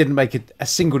it didn't make a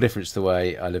single difference to the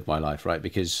way I live my life, right?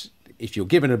 Because if you're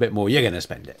given a bit more, you're going to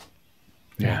spend it.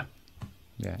 Yeah,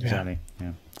 exactly.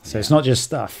 Yeah. So it's not just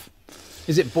stuff.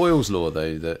 Is it Boyle's law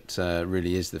though that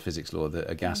really is the physics law that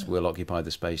a gas will occupy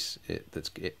the space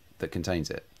that contains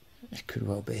it? It could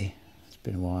well be. It's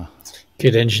been a while.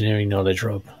 Good engineering knowledge,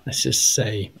 Rob. Let's just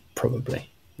say probably.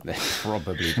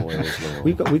 Probably Boyle's law.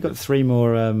 We've got 3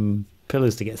 more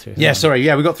pillars to get through. Yeah, sorry.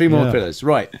 Yeah, we've got 3 more pillars.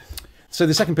 Right. So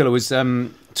the second pillar was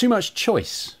too much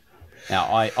choice.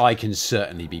 Now, I can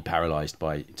certainly be paralysed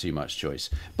by too much choice.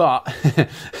 But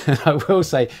I will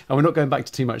say, and we're not going back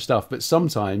to too much stuff, but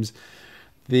sometimes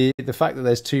the fact that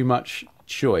there's too much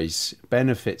choice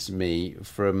benefits me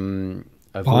from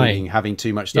avoiding having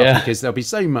too much stuff, because there'll be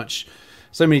so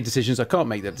many decisions, I can't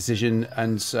make that decision.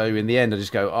 And so in the end, I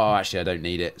just go, oh, actually, I don't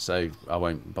need it, so I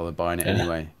won't bother buying it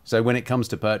anyway. So when it comes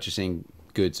to purchasing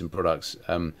goods and products,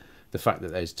 the fact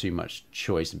that there's too much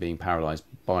choice and being paralysed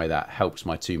by that helps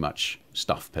my too much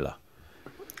stuff pillar.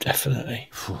 Definitely.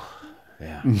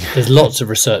 Yeah. There's lots of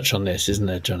research on this, isn't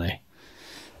there, Johnny?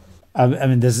 I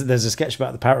mean, there's a sketch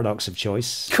about the paradox of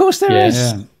choice. Of course there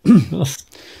is. Yeah.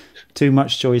 Too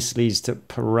much choice leads to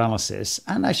paralysis.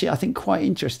 And actually, I think quite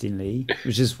interestingly,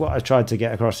 which is what I tried to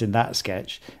get across in that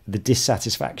sketch, the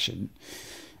dissatisfaction.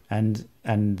 And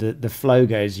the flow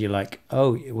goes, you're like,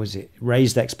 oh, was it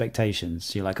raised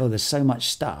expectations? You're like, oh, there's so much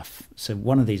stuff. So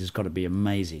one of these has got to be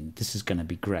amazing. This is going to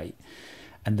be great.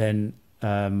 And then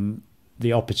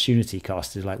the opportunity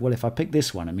cost is like, well, if I pick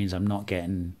this one, it means I'm not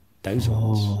getting those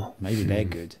ones. Maybe they're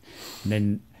good. And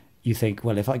then you think,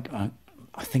 well, if I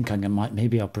think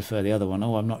maybe I'll prefer the other one.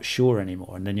 Oh, I'm not sure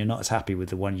anymore. And then you're not as happy with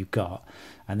the one you got.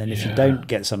 And then if you don't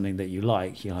get something that you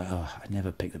like, you're like, oh, I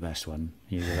never picked the best one.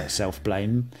 You get that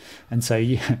self-blame. And so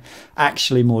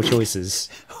actually more choices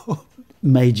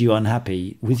made you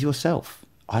unhappy with yourself.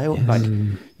 Like,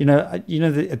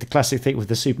 the classic thing with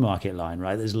the supermarket line,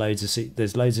 right? There's loads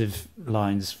of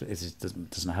lines. It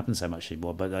doesn't happen so much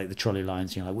anymore, but like the trolley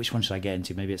lines, you're like, which one should I get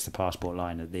into? Maybe it's the passport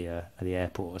line at the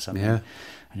airport or something. Yeah.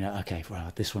 And you're like, okay,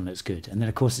 well, this one looks good. And then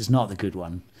of course it's not the good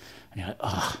one. And you're like,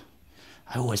 oh,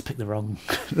 I always pick the wrong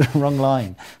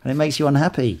line, and it makes you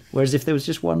unhappy. Whereas if there was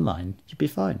just one line, you'd be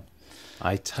fine.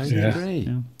 I totally agree.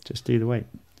 Yeah, just do the weight.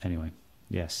 Anyway,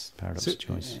 yes, paradox of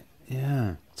choice.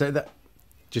 Yeah. So that,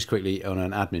 just quickly on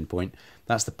an admin point,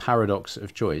 that's the paradox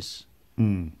of choice.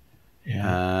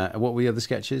 Yeah. What were the other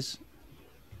sketches?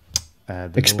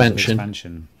 The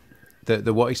expansion.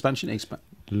 The what expansion?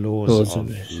 Laws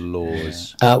of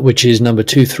laws. Which is number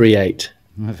 238.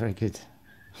 Very good.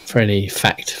 For any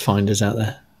fact finders out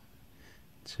there.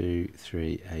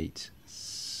 238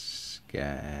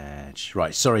 sketch.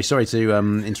 Right. Sorry to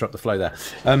interrupt the flow there.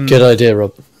 Good idea,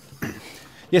 Rob.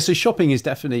 Yeah. So shopping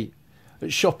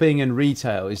and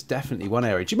retail is definitely one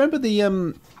area. Do you remember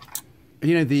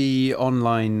the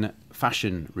online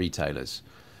fashion retailers,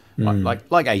 like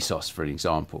ASOS, for an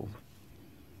example?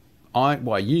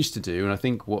 What I used to do, and I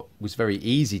think what was very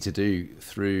easy to do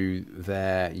through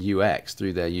their UX,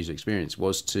 through their user experience,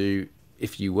 was to,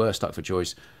 if you were stuck for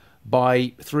choice,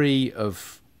 buy three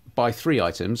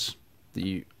items that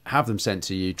you have them sent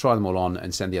to you, try them all on,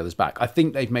 and send the others back. I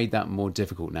think they've made that more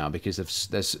difficult now because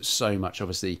there's so much,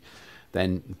 obviously,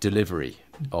 then delivery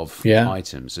of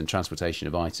items and transportation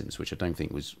of items, which I don't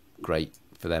think was great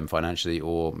for them financially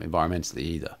or environmentally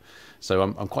either. So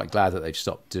I'm quite glad that they've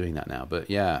stopped doing that now. But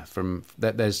yeah,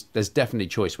 there's definitely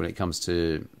choice when it comes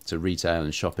to retail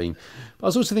and shopping. But I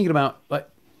was also thinking about like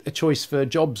a choice for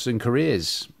jobs and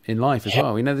careers in life as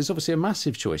well. There's obviously a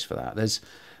massive choice for that. There's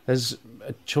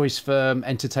a choice for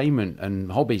entertainment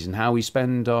and hobbies and how we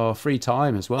spend our free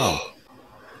time as well.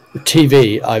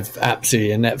 TV, I've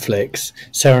absolutely, in Netflix,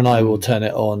 Sarah and I will turn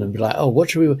it on and be like, oh,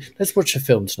 let's watch a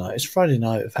film tonight. It's Friday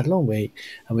night, we've had a long week,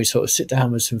 and we sort of sit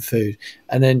down with some food,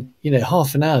 and then,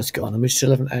 half an hour's gone and we still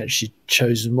haven't actually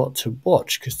chosen what to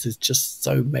watch because there's just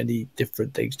so many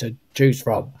different things to choose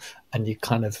from. And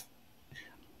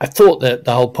I thought that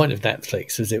the whole point of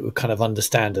Netflix was it would kind of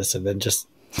understand us and then just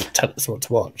tell us what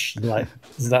to watch. Like,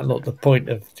 is that not the point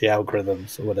of the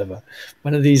algorithms or whatever?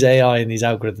 When are these AI and these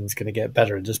algorithms going to get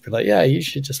better and just be like, yeah, you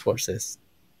should just watch this?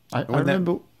 I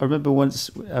remember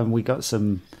once we got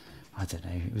some, I don't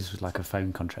know, it was like a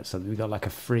phone contract, so we got like a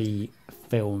free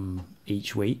film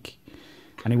each week,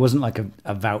 and it wasn't like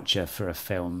a voucher for a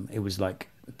film. It was like,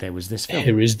 there was this film.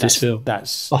 Here is this film.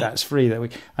 That's free that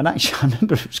week. And actually, I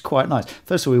remember it was quite nice.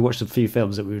 First of all, we watched a few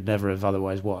films that we would never have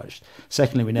otherwise watched.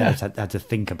 Secondly, we never had to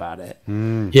think about it.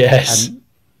 Yes.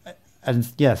 And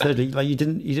thirdly, like you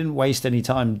didn't waste any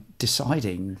time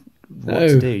deciding what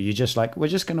to do. You're just like, we're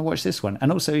just going to watch this one. And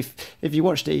also, if you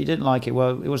watched it, you didn't like it,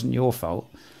 well, it wasn't your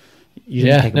fault. You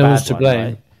didn't pick a bad one's to blame.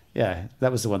 Right? Yeah,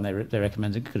 that was the one they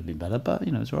recommended. Could have been better, but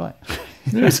it was all right.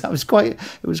 It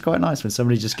was quite nice when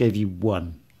somebody just gave you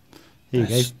one. Here you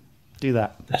go. Do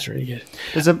that. That's really good.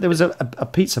 There was a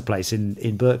pizza place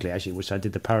in Berkeley, actually, which I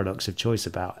did the Paradox of Choice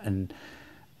about, and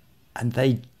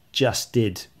they just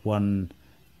did one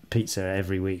pizza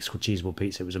every week. It's called Cheeseball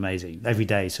Pizza. It was amazing. Every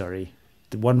day, sorry.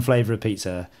 The one flavour of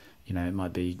pizza, you know, it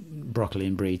might be broccoli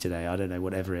and brie today. I don't know,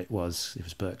 whatever it was. It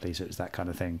was Berkeley, so it was that kind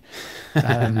of thing.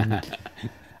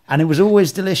 And it was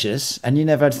always delicious, and you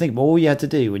never had to think. But all you had to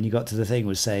do when you got to the thing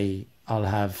was say, I'll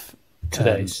have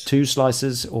 2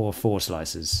 slices or 4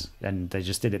 slices. And they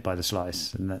just did it by the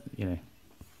slice. And that, you know,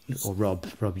 or Rob,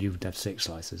 you would have 6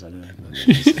 slices. I don't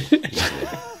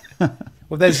know.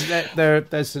 Well,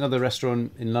 there's another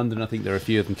restaurant in London. I think there are a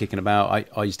few of them kicking about.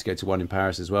 I used to go to one in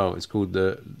Paris as well. It's called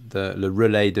the Le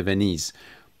Relais de Venise.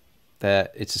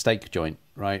 It's a steak joint,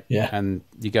 right? Yeah. And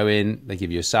you go in, they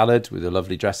give you a salad with a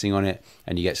lovely dressing on it,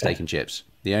 and you get steak and chips.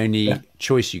 The only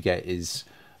choice you get is,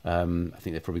 I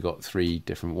think they've probably got 3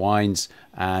 different wines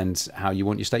and how you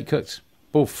want your steak cooked.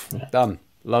 Boof, done.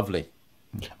 Lovely.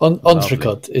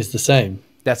 Entrecote is the same.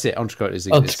 That's it. Entrecote is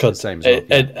the same as well.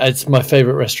 It's my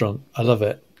favourite restaurant. I love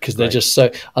it because they're just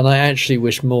so... And I actually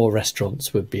wish more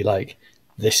restaurants would be like,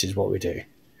 this is what we do.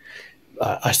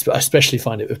 I especially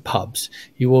find it with pubs.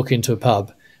 You walk into a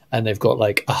pub and they've got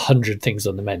like 100 things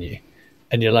on the menu.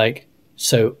 And you're like,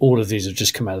 so all of these have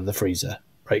just come out of the freezer,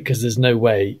 right? Because there's no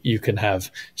way you can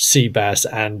have sea bass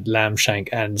and lamb shank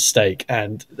and steak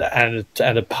and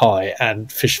a pie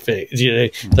and fish figs. You know,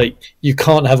 like you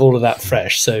can't have all of that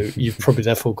fresh. So you've probably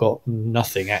therefore got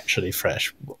nothing actually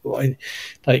fresh.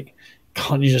 Like,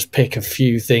 can't you just pick a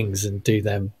few things and do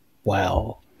them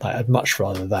well? Like, I'd much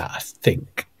rather that, I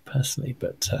think, personally.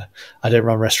 But I don't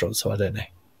run restaurants, so I don't know.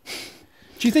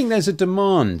 Do you think there's a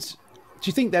demand? Do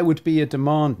you think there would be a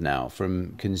demand now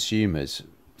from consumers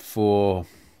for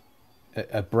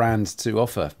a brand to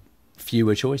offer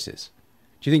fewer choices?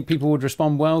 Do you think people would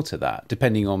respond well to that,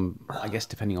 depending on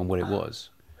what it was?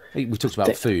 We talked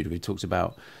about food. We talked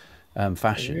about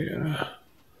fashion. Yeah.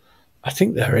 I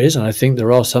think there is, and I think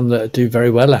there are some that do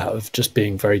very well out of just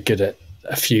being very good at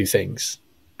a few things,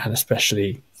 and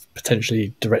especially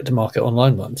potentially direct-to-market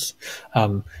online ones.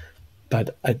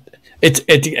 But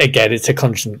it's a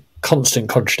constant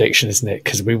contradiction, isn't it?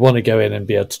 Because we want to go in and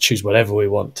be able to choose whatever we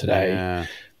want today,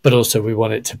 but also we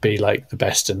want it to be like the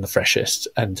best and the freshest,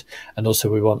 and also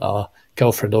we want our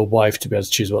girlfriend or wife to be able to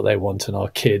choose what they want, and our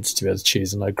kids to be able to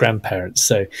choose, and our grandparents.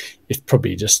 So it's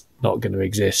probably just not going to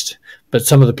exist. But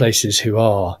some of the places who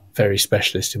are very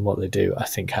specialist in what they do, I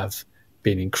think, have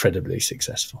been incredibly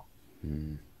successful.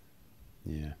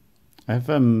 Yeah, I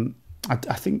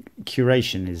think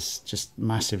curation is just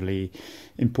massively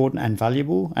important and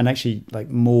valuable, and actually, like,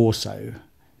 more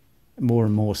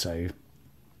and more so.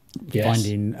 Yes.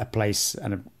 Finding a place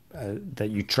and that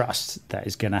you trust that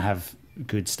is going to have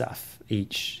good stuff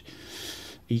each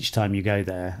time you go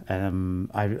there.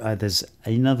 There's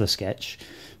another sketch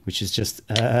which is just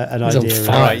an idea.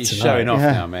 Right, you're showing off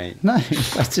now, mate. No,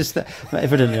 that's just that.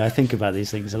 Evidently, I think about these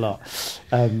things a lot.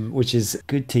 Which is,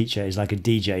 good teacher is like a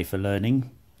DJ for learning.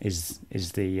 Is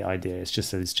the idea? It's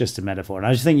just a metaphor, and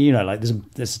I just think, you know, like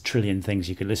there's a trillion things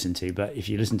you could listen to, but if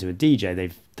you listen to a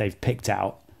DJ, they've picked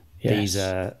out these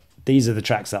are the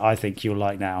tracks that I think you'll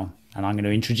like now, and I'm going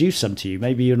to introduce some to you.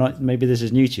 Maybe this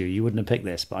is new to you. You wouldn't have picked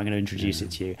this, but I'm going to introduce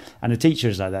it to you. And a teacher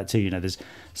is like that too. You know, there's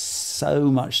so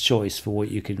much choice for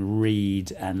what you can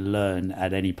read and learn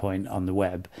at any point on the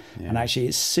web. Yeah. And actually,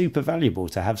 it's super valuable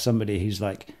to have somebody who's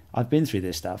like, I've been through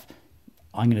this stuff.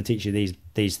 I'm going to teach you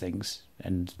these things,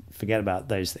 and forget about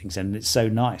those things. And it's so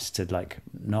nice to, like,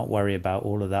 not worry about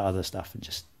all of that other stuff and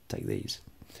just take these.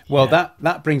 Well,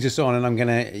 that brings us on, and I'm going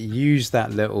to use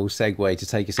that little segue to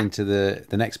take us into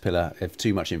the next pillar of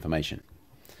too much information.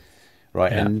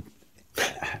 Right. Yeah. And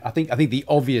I think the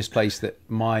obvious place that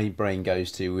my brain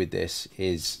goes to with this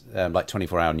is like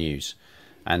 24-hour news,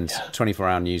 and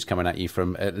 24-hour news coming at you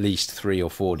from at least 3 or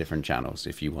 4 different channels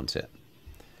if you want it,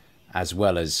 as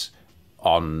well as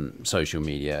on social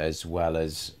media, as well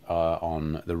as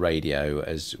on the radio,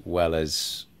 as well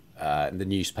as the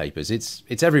newspapers.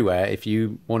 It's everywhere if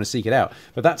you want to seek it out.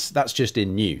 But that's just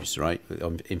in news, right?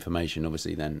 Information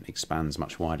obviously then expands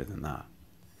much wider than that.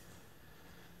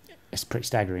 It's pretty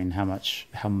staggering how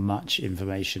much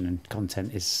information and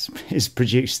content is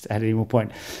produced at any one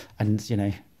point. And, you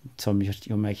know, Tom,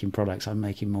 you're making products. I'm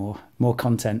making more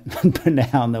content and putting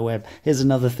it out on the web. Here's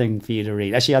another thing for you to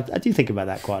read. Actually, I do think about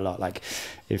that quite a lot. Like,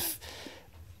 if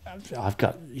I've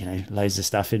got, you know, loads of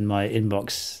stuff in my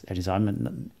inbox anytime,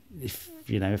 and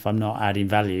if I'm not adding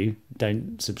value,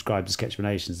 don't subscribe to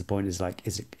Sketchmanations. The point is, like,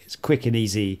 it's quick and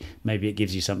easy. Maybe it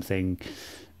gives you something,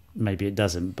 maybe it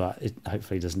doesn't, but it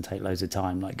hopefully doesn't take loads of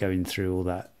time, like going through all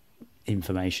that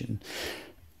information.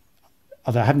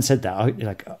 although I haven't said that,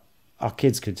 like our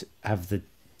kids could have the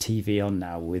TV on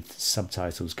now with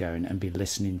subtitles going and be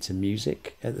listening to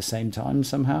music at the same time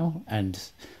somehow, and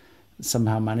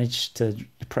somehow manage to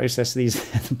process these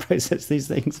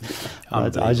things.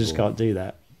 I just can't do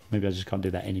that. Maybe I just can't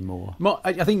do that anymore.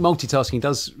 I think multitasking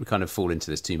does kind of fall into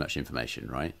this too much information,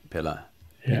 right, Pillar?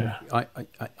 Yeah.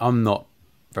 I'm not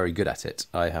very good at it.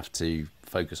 I have to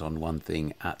focus on one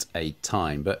thing at a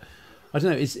time. But I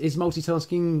don't know, is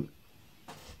multitasking,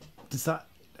 does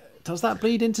that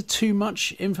bleed into too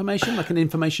much information, like an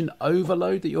information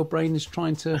overload that your brain is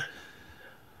trying to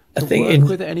work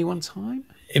with at any one time?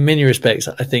 In many respects,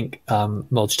 I think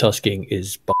multitasking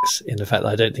is box in the fact that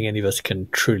I don't think any of us can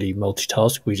truly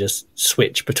multitask. We just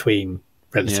switch between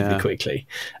relatively quickly.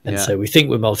 And so we think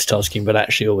we're multitasking, but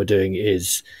actually all we're doing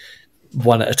is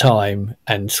one at a time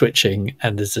and switching.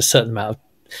 And there's a certain amount of,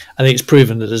 I think it's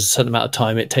proven that there's a certain amount of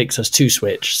time it takes us to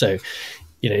switch. So,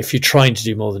 you know, if you're trying to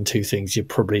do more than two things, you're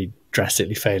probably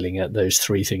drastically failing at those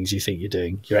three things you think you're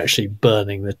doing. You're actually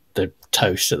burning the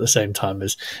toast at the same time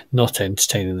as not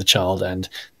entertaining the child, and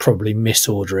probably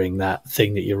misordering that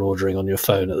thing that you're ordering on your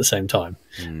phone at the same time.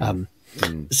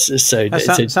 So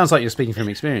that sounds like you're speaking from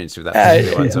experience with that. I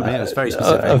mean, it's very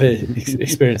specific. Of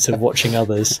experience of watching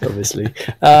others, obviously.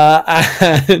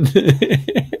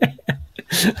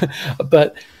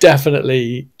 But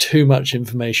definitely too much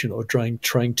information, or trying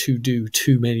to do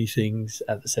too many things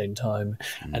at the same time,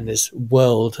 and this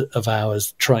world of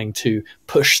ours trying to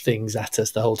push things at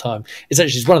us the whole time.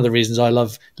 It's one of the reasons I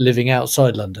love living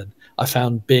outside London. I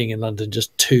found being in London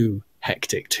just too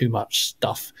hectic, too much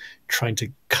stuff trying to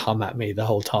come at me the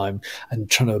whole time and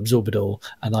trying to absorb it all.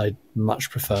 And I much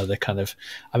prefer the kind of,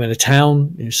 I'm in a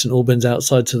town, St Albans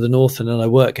outside to the north, and then I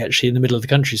work actually in the middle of the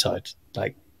countryside.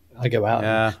 Like, I go out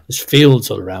and there's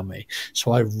fields all around me.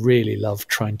 So I really love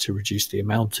trying to reduce the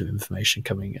amount of information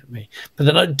coming at me. But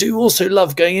then I do also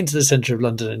love going into the centre of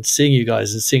London and seeing you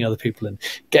guys and seeing other people and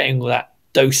getting that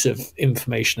dose of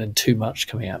information and too much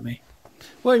coming at me.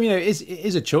 Well, you know, it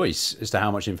is a choice as to how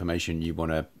much information you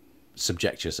want to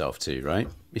subject yourself to, right?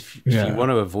 If you want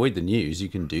to avoid the news, you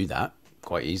can do that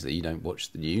quite easily. You don't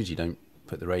watch the news, you don't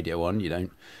put the radio on, you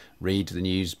don't read the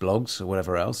news blogs or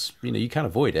whatever else. You know, you can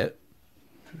avoid it.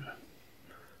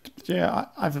 Yeah,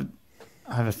 I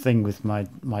have a thing with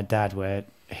my dad where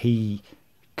he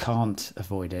can't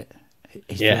avoid it.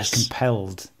 He feels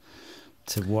compelled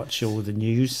to watch all the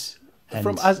news. And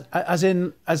from as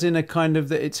in a kind of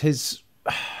that, it's his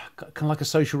kind of like a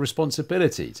social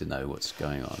responsibility to know what's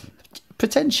going on.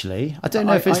 Potentially, I don't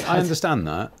know if it's. I understand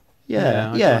that.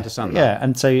 Yeah, I understand that. Yeah,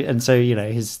 and so you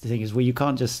know, his thing is, well, you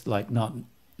can't just like not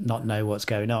know what's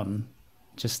going on.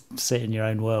 Just sit in your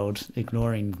own world,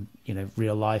 ignoring, you know,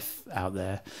 real life out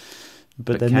there.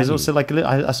 But then there's also like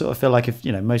I sort of feel like if,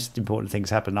 you know, most important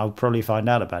things happen, I'll probably find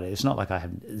out about it. It's not like I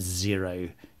have zero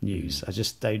news. I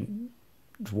just don't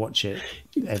watch it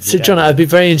every day. John, I'd be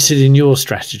very interested in your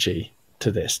strategy to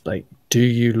this. Like, do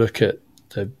you look at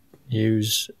the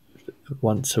news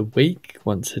once a week,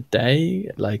 once a day,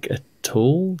 like at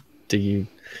all? Do you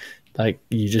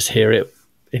you just hear it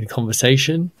in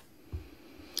conversation?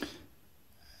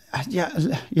 Yeah,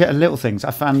 little things.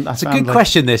 I found it's a good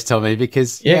question, this, Tommy,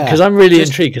 because because I'm really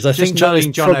intrigued, because I think John's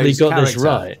probably got this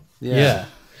right. Yeah.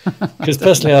 Because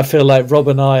personally, I feel like Rob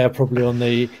and I are probably on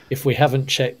the, if we haven't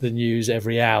checked the news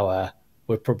every hour,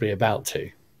 we're probably about to.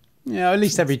 Yeah, at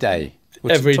least every day.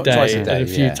 Every day, twice a day, and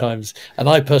a few times. And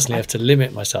I personally have to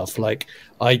limit myself. Like,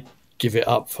 I give it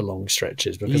up for long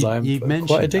stretches because I'm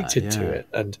quite addicted to it.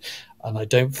 And I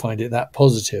don't find it that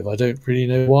positive. I don't really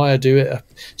know why I do it. A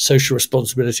social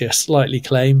responsibility I slightly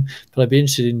claim, but I'd be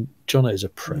interested in Jono's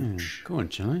approach. Go on,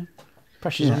 Jono.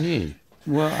 Pressure's on you.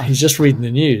 Well, he's just reading the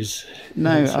news.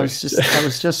 No, I was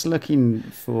just looking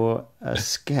for a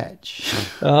sketch.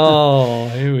 Oh,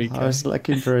 here we go. I was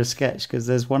looking for a sketch because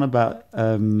there's one about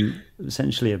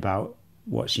essentially about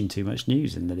watching too much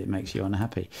news and that it makes you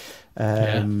unhappy.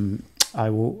 I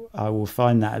will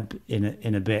find that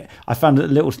in a bit. I found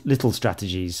little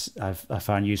strategies I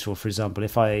found useful. For example,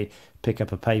 if I pick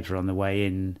up a paper on the way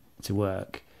in to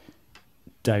work,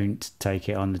 don't take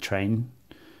it on the train.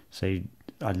 So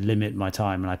I limit my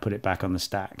time and I put it back on the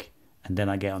stack, and then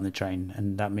I get on the train,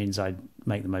 and that means I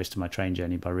make the most of my train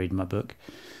journey by reading my book,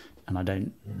 and I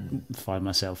don't find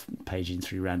myself paging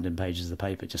through random pages of the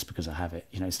paper just because I have it.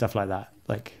 You know, stuff like that.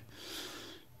 Like,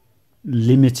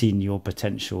 limiting your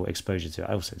potential exposure to it.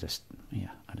 I also just,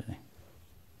 I don't know,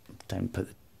 don't put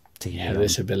the TV on.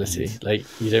 This ability. Like,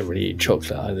 you don't really eat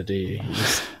chocolate either, do you? It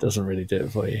just doesn't really do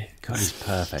it for you. God, he's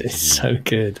perfect. It's so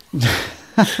good.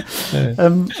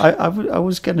 I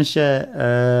was going to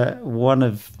share one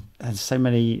of there's so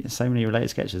many related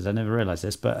sketches. I never realised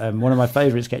this, but one of my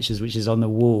favourite sketches, which is on the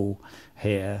wall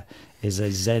here, is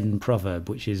a Zen proverb,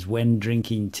 which is when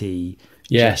drinking tea,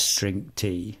 just drink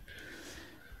tea.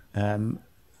 And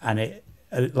it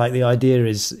like the idea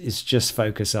is just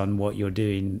focus on what you're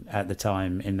doing at the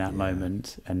time in that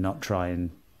moment, and not try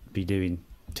and be doing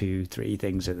 2-3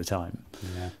 things at the time.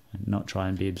 Yeah. And not try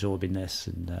and be absorbing this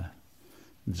and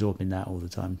absorbing that all the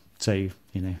time. So,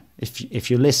 you know, if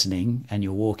you're listening and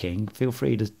you're walking, feel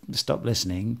free to stop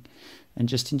listening and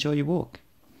just enjoy your walk.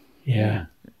 Yeah.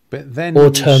 But then, or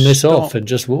turn this off and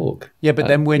just walk. Yeah, but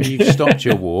then when you've stopped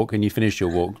your walk and you finished your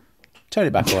walk, turn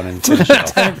it back on and finish it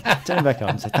off. Turn it back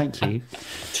on. So thank you.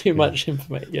 Too much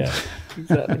information. Yeah,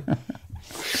 exactly.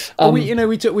 Well,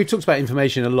 we've talked about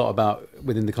information a lot about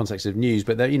within the context of news,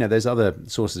 but there, you know, there's other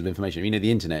sources of information. You know,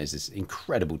 the internet is this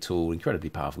incredible tool, incredibly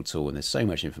powerful tool, and there's so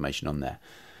much information on there.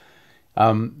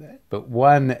 But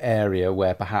one area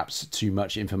where perhaps too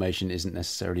much information isn't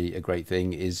necessarily a great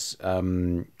thing is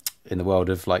in the world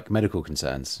of like medical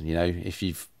concerns. You know, if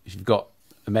you've got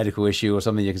a medical issue or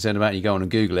something you're concerned about, and you go on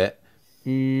and Google it.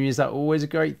 Is that always a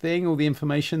great thing? All the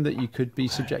information that you could be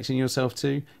subjecting yourself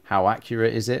to? How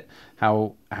accurate is it?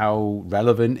 How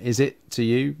relevant is it to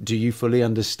you? Do you fully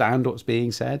understand what's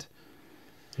being said?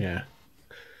 Yeah.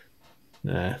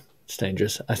 Nah, it's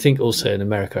dangerous. I think also in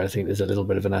America, I think there's a little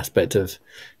bit of an aspect of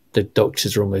the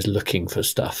doctors are almost looking for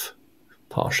stuff,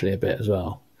 partially a bit as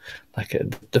well. Like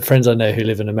the friends I know who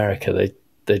live in America,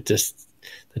 they just,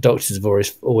 the doctors are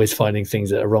always finding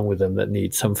things that are wrong with them that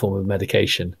need some form of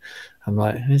medication. I'm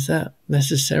like, is that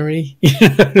necessary? You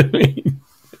know what I mean?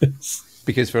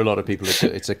 Because for a lot of people,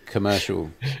 it's a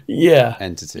commercial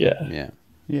entity. Yeah.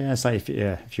 It's like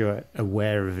if you're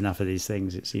aware of enough of these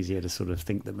things, it's easier to sort of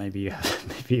think that maybe you have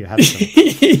some.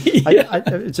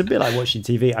 It's a bit like watching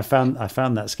TV. I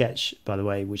found that sketch, by the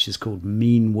way, which is called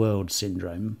Mean World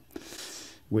Syndrome,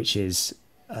 which is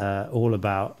all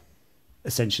about,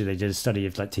 essentially they did a study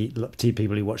of like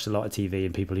people who watched a lot of TV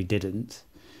and people who didn't.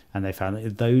 And they found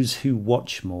that those who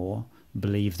watch more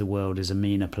believe the world is a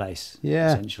meaner place,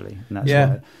 essentially. And that's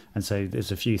why. And so there's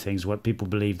a few things. What people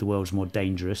believe the world's more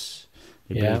dangerous.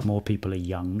 They believe more people are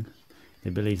young. They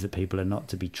believe that people are not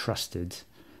to be trusted.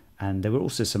 And there were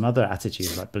also some other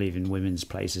attitudes, like believing women's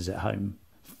places at home,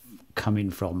 coming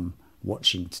from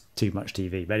watching too much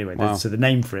TV. But anyway, so the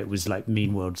name for it was like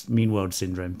Mean World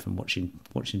Syndrome, from watching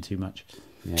too much.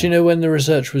 Yeah. Do you know when the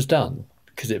research was done?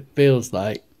 Because it feels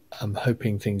like I'm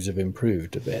hoping things have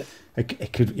improved a bit.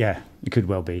 It could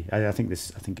well be. I think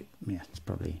it's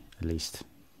probably at least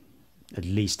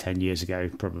 10 years ago,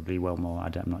 probably well more.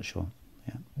 I'm not sure.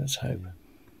 Yeah, let's hope.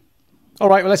 All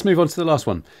right, well, let's move on to the last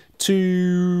one.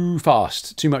 Too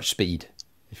fast, too much speed,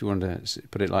 if you want to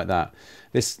put it like that.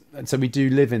 So we do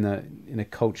live in a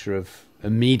culture of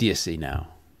immediacy now.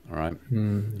 All right,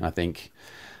 I think,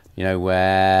 you know,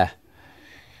 where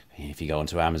if you go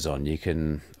onto Amazon, you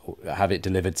can have it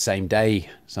delivered same day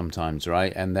sometimes,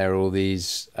 right? And there are all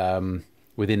these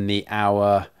within the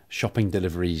hour shopping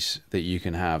deliveries that you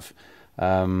can have.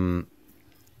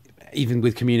 Even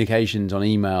with communications on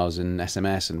emails and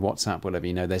SMS and WhatsApp, whatever,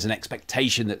 you know, there's an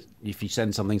expectation that if you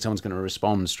send something, someone's going to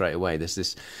respond straight away. There's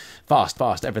this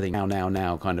fast, everything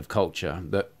now kind of culture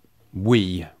that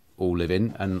we all live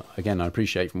in. And again, I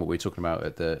appreciate from what we were talking about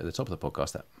at the top of the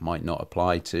podcast, that might not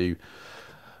apply to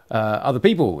other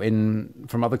people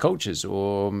from other cultures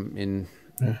or in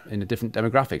a different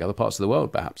demographic, other parts of the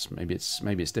world, perhaps. Maybe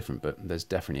it's different, but there's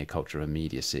definitely a culture of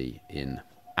immediacy in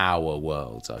our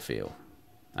worlds, I feel.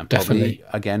 And probably, definitely,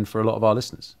 again, for a lot of our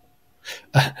listeners.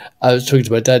 I was talking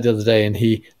to my dad the other day, and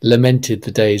he lamented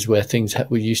the days where things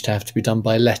used to have to be done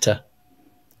by letter.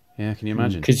 Yeah, can you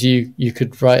imagine? Because you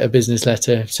could write a business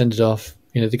letter, send it off.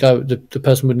 You know, the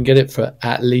person wouldn't get it for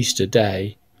at least a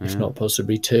day, if not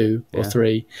possibly 2 or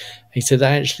 3. He said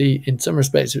that actually, in some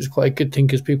respects, it was quite a good thing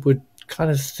because people would kind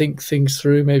of think things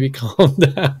through, maybe calm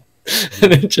down.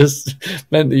 And it just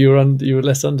meant that you were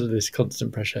less under this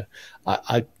constant pressure.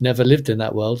 I never lived in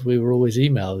that world. We were always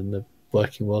email in the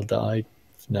working world that I've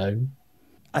known.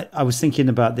 I was thinking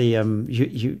about the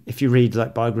if you read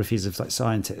like biographies of like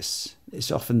scientists,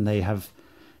 it's often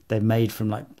they're made from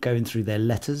like going through their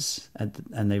letters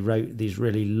and they wrote these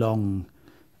really long,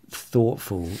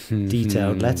 thoughtful,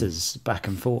 detailed letters back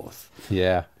and forth.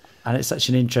 Yeah, and it's such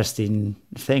an interesting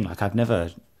thing. Like I've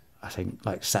never, I think,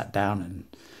 like sat down and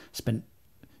spent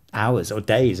hours or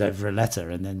days over a letter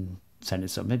and then sent it.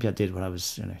 So maybe I did when I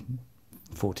was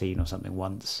 14 or something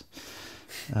once.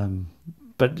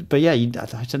 But yeah, I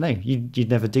don't know. You'd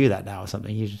never do that now or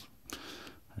something.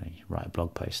 you write a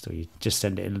blog post, or you just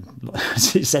send it in,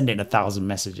 send in 1,000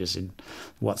 messages in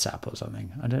WhatsApp or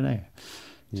something. I don't know.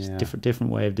 Just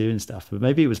different way of doing stuff. But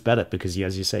maybe it was better because,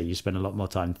 as you say, you spend a lot more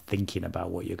time thinking about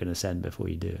what you're going to send before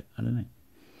you do it. I don't know.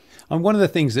 And one of the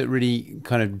things that really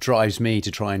kind of drives me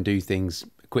to try and do things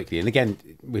quickly, and again,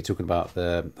 we're talking about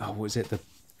the, what was it, the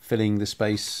filling the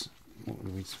space,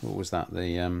 what was that,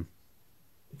 the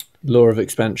law of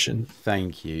expansion.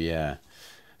 Thank you. Yeah.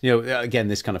 You know, again,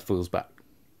 this kind of falls back.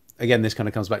 Again, this kind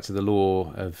of comes back to the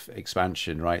law of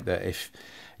expansion, right? That if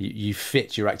you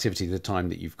fit your activity to the time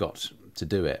that you've got to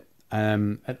do it.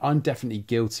 And I'm definitely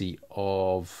guilty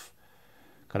of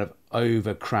kind of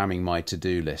over cramming my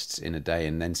to-do lists in a day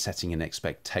and then setting an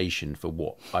expectation for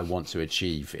what I want to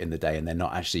achieve in the day and then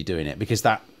not actually doing it, because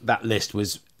that list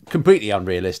was completely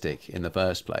unrealistic in the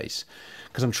first place,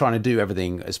 because I'm trying to do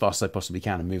everything as fast as I possibly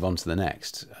can and move on to the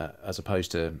next, as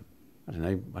opposed to, I don't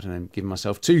know, giving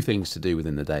myself 2 things to do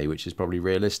within the day, which is probably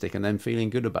realistic, and then feeling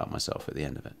good about myself at the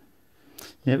end of it.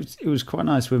 Yeah, it was quite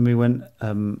nice when we went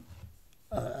on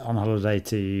holiday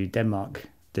to Denmark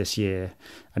this year,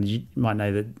 and you might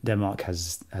know that Denmark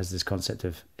has this concept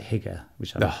of hygge,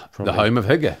 which the home of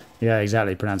hygge. Yeah,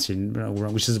 exactly, pronouncing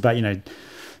wrong, which is about, you know,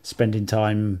 spending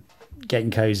time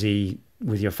getting cozy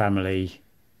with your family,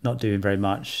 not doing very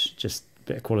much, just a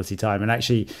bit of quality time. And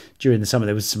actually, during the summer,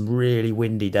 there was some really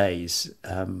windy days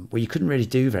where you couldn't really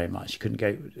do very much. You couldn't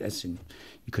go,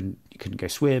 you couldn't go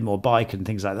swim or bike and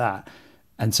things like that.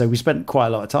 And so we spent quite a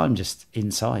lot of time just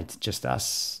inside, just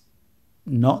us,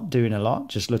 not doing a lot,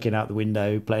 just looking out the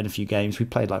window, playing a few games. We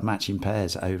played like matching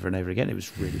pairs over and over again. It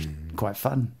was really quite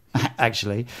fun,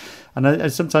 actually.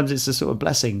 And sometimes it's a sort of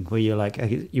blessing where you're like,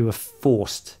 you were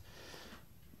forced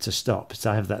to stop.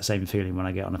 So I have that same feeling when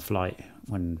I get on a flight,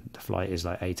 when the flight is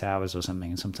like 8 hours or something,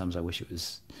 and sometimes I wish it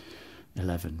was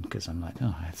 11, because I'm like,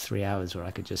 oh, I have 3 hours where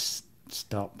I could just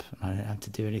stop and I don't have to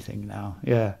do anything now.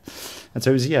 Yeah. And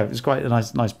so it was quite a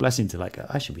nice blessing to, like,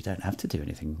 actually we don't have to do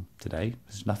anything today.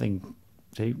 There's nothing,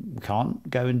 we can't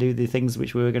go and do the things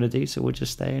which we were going to do, so we'll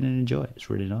just stay in and enjoy it. It's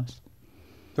really nice.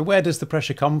 But where does the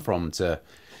pressure come from to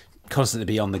constantly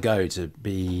be on the go, to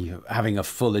be having a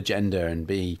full agenda and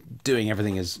be doing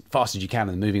everything as fast as you can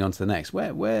and moving on to the next?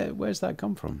 Where's that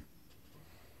come from?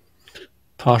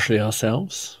 Partially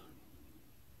ourselves,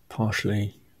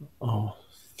 partially our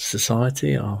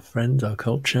society, our friends, our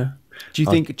culture. Do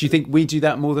you think we do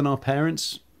that more than our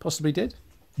parents possibly did?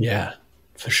 Yeah,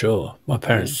 for sure. My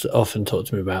parents often talk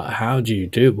to me about, how do you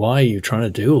do, why are you trying to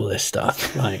do all this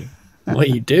stuff? Like, what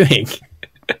are you doing?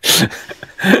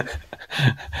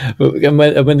 And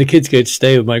when the kids go to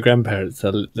stay with my grandparents,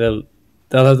 they'll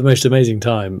have the most amazing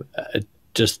time.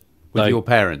 Just with, like, your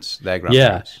parents, their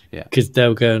grandparents. Yeah, because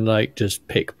they'll go and like just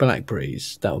pick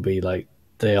blackberries. That'll be like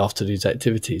the afternoon's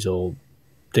activities, or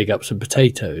dig up some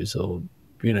potatoes, or,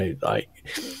 you know, like,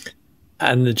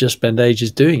 and they just spend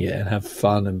ages doing it and have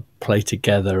fun and play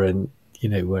together. And, you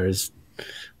know, whereas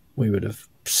we would have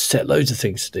set loads of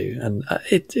things to do, and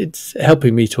it's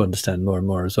helping me to understand more and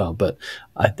more as well. But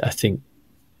I think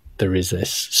there is this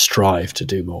strive to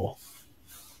do more.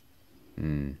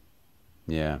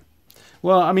 Yeah.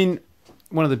 Well, I mean,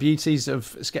 one of the beauties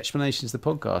of Sketchplanations, the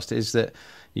podcast, is that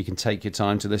you can take your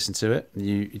time to listen to it.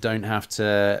 You don't have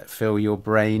to fill your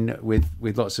brain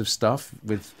with lots of stuff.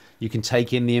 You can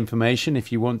take in the information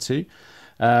if you want to.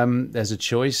 There's a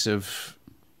choice of...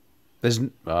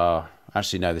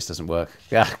 actually, no, this doesn't work.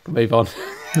 Yeah, move on.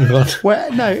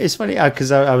 Well, no, it's funny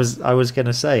because I was going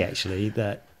to say actually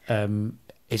that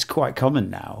it's quite common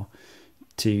now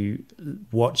to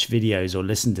watch videos or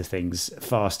listen to things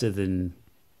faster than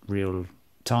real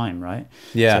time, right?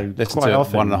 Yeah, so listen to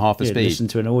often, 1.5 the speed. Listen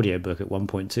to an audiobook at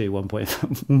 1.2,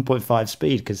 1.5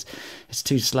 speed, because it's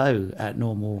too slow at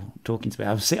normal talking to me.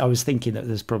 I was thinking that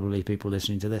there's probably people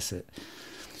listening to this at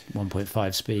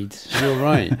 1.5 speed. You're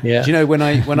right. Yeah. Do you know when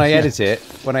I edit it,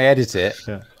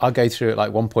 yeah, I'll go through it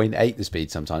like 1.8 the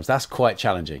speed sometimes. That's quite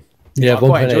challenging. Yeah, I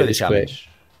quite enjoy the challenge.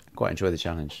 Quite enjoy the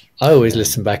challenge. I always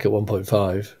listen back at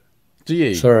 1.5. Do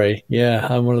you? Sorry. Yeah,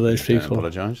 I'm one of those people. Don't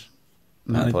apologise.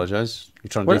 Don't apologise. You're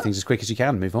trying to do things as quick as you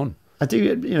can. Move on. I do.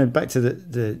 You know, back to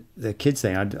the kids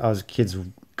thing. Kids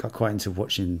got quite into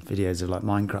watching videos of like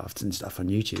Minecraft and stuff on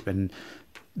YouTube, and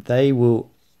they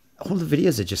will. All the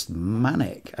videos are just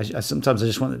manic. Sometimes I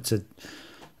just want it to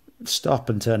stop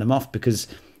and turn them off, because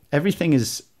everything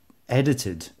is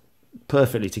edited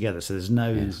perfectly together. So there's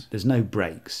no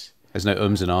breaks. There's no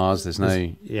ums and ahs. There's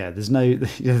no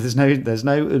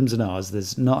ums and ahs.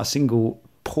 There's not a single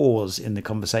pause in the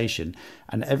conversation,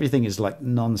 and everything is like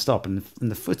non-stop, and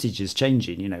the footage is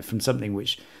changing, you know, from something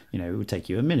which, you know, it would take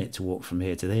you a minute to walk from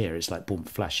here to there. It's like boom,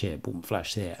 flash here, boom,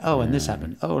 flash there. Oh, and this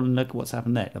happened. Oh, and look what's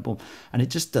happened there. Boom. And it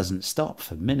just doesn't stop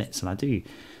for minutes. And I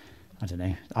don't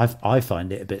know. I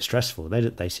find it a bit stressful.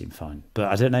 They seem fine, but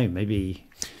I don't know. Maybe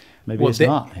it's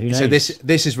not. Who knows? So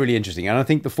this is really interesting, and I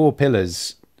think the 4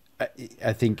 pillars.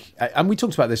 I think, and we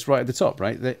talked about this right at the top,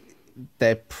 right? That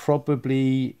they're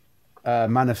probably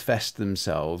manifest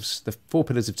themselves. The 4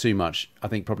 pillars of too much, I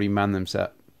think, probably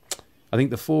I think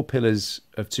the 4 pillars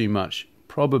of too much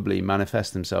probably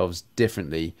manifest themselves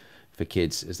differently for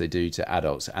kids as they do to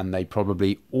adults, and they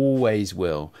probably always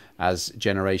will as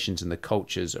generations and the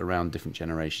cultures around different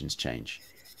generations change.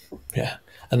 Yeah,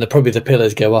 and probably the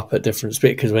pillars go up at different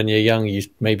speed, because when you're young, you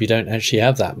maybe don't actually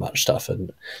have that much stuff,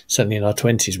 and certainly in our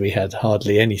 20s we had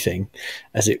hardly anything,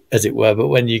 as it were. But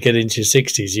when you get into your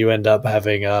 60s, you end up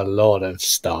having a lot of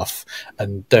stuff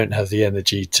and don't have the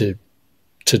energy to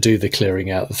do the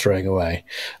clearing out, the throwing away.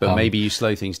 But maybe you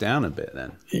slow things down a bit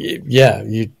then. Yeah,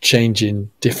 you change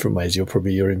in different ways.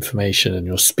 Your information and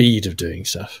your speed of doing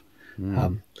stuff.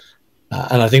 And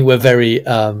I think we're very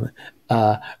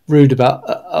rude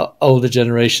about older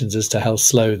generations as to how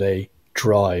slow they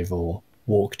drive or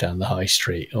walk down the high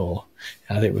street. Or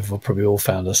I think we've probably all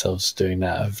found ourselves doing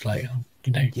that, of like,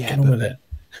 get on with it.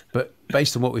 But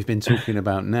based on what we've been talking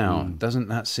about now, doesn't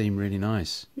that seem really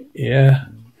nice? Yeah.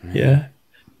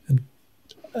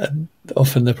 And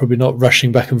often they're probably not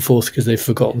rushing back and forth because they've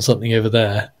forgotten something over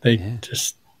there. They're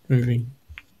just moving.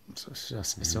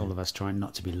 It's all of us trying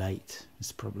not to be late. That's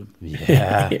the problem.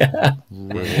 Yeah. Running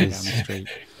down the street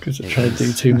because they're trying to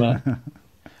do too much.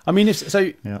 I mean,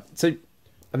 so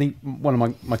I think one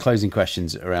of my closing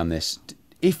questions around this: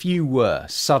 if you were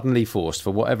suddenly forced,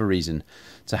 for whatever reason,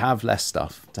 to have less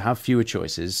stuff, to have fewer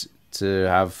choices, to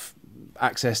have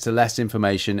access to less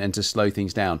information, and to slow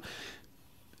things down,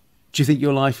 do you think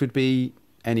your life would be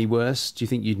any worse? Do you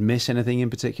think you'd miss anything in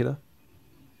particular?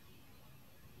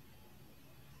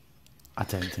 I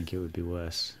don't think it would be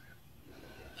worse,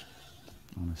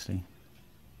 honestly.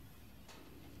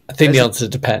 I think the answer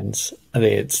depends. I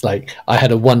think it's like, I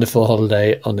had a wonderful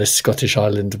holiday on this Scottish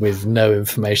island with no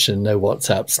information, no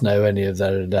WhatsApps, no any of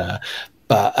that,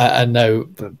 but no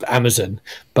Amazon.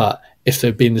 But if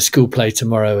there'd been the school play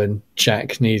tomorrow and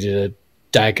Jack needed a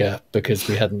dagger because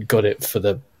we hadn't got it for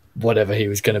the whatever he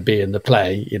was going to be in the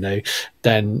play,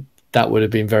 then that would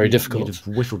have been very difficult. You'd have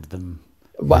whittled them.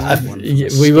 Well,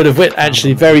 we would have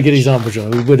actually, very good example, John.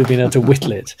 We would have been able to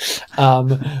whittle it.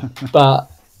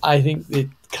 But I think it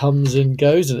comes and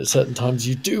goes, and at certain times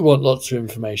you do want lots of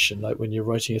information. Like when you're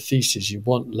writing a thesis, you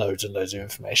want loads and loads of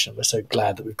information. We're so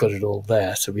glad that we've got it all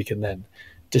there, so we can then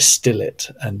distill it.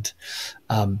 And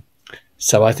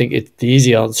so I think the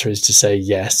easy answer is to say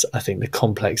yes. I think the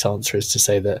complex answer is to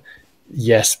say that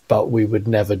yes, but we would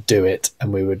never do it,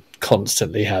 and we would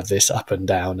constantly have this up and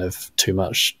down of too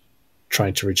much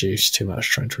trying to reduce, too much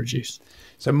trying to reduce.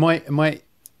 So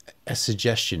a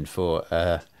suggestion for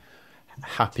a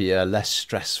happier, less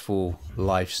stressful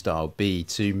lifestyle be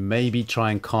to maybe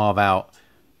try and carve out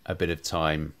a bit of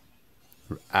time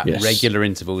at regular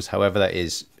intervals, however that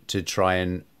is, to try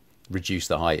and reduce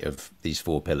the height of these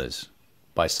 4 pillars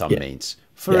by some means,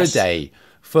 for a day,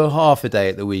 for half a day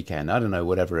at the weekend, I don't know,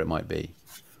 whatever it might be.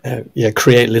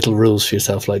 Create little rules for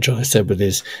yourself, like John said, with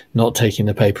his not taking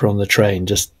the paper on the train,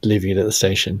 just leaving it at the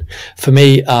station. For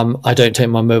me, I don't take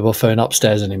my mobile phone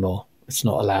upstairs anymore. It's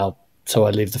not allowed, so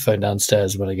I leave the phone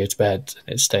downstairs when I go to bed,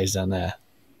 and it stays down there.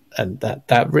 And that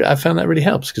I found that really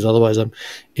helps, because otherwise I'm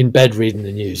in bed reading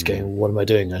the news, going, well, "What am I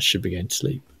doing? I should be going to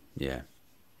sleep." Yeah.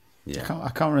 I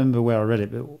can't remember where I read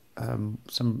it, but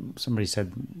somebody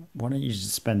said, "Why don't you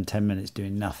just spend 10 minutes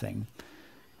doing nothing?"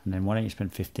 And then why don't you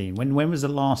spend 15? When was the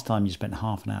last time you spent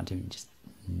half an hour doing just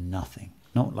nothing?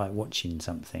 Not like watching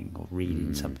something or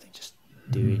reading something, just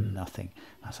doing nothing.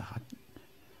 I was like,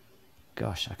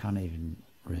 gosh, I can't even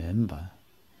remember.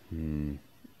 When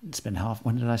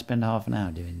did I spend half an hour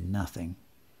doing nothing?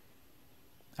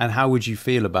 And how would you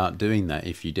feel about doing that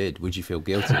if you did? Would you feel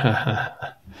guilty?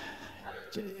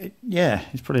 Yeah,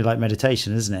 it's probably like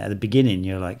meditation, isn't it? At the beginning,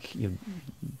 you're like, your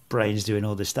brain's doing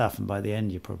all this stuff, and by the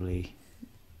end, you're probably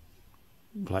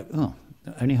like, oh,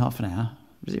 only half an hour.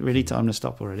 Is it really time to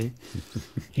stop already?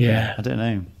 Yeah, I don't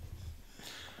know.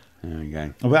 There we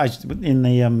go. In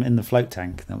the float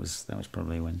tank, that was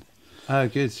probably when. Oh,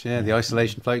 good. Yeah, the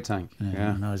isolation float tank.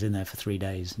 Yeah. And I was in there for 3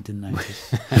 days and didn't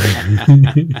notice.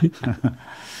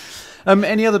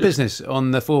 Any other business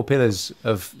on the 4 pillars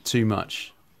of too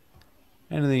much?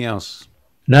 Anything else?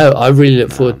 No, I really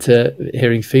look forward to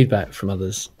hearing feedback from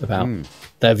others about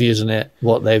their views on it,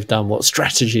 what they've done, what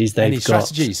strategies they've got.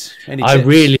 Strategies? Any I tips?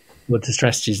 really look forward to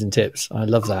strategies and tips. I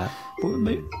love that. Well,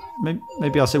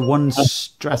 maybe I'll say one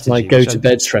strategy. That's my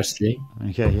go-to-bed strategy.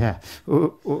 Okay, yeah.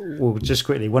 Well, just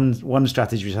quickly, one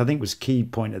strategy which I think was key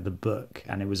point of the book,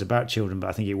 and it was about children, but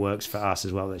I think it works for us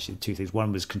as well. Actually, two things.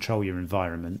 One was control your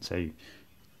environment, so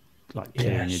like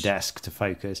clearing your desk to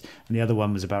focus, and the other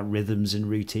one was about rhythms and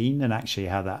routine, and actually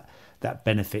how that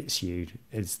benefits you.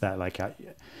 It's that like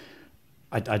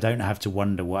I don't have to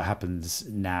wonder what happens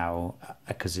now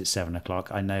because it's 7 o'clock.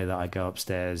 I know that I go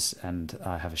upstairs and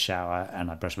I have a shower and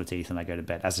I brush my teeth and I go to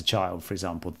bed. As a child, for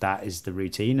example, that is the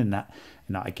routine, and that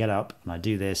I get up and I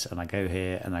do this and I go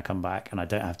here and I come back, and I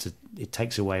don't have to. It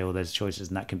takes away all those choices,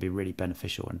 and that can be really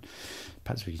beneficial. And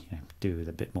perhaps we do with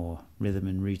a bit more rhythm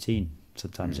and routine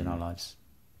sometimes in our lives.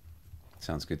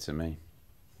 Sounds good to me.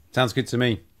 Sounds good to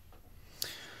me.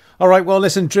 All right, well,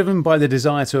 listen, driven by the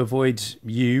desire to avoid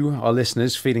you, our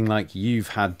listeners, feeling like you've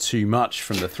had too much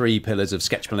from the 3 pillars of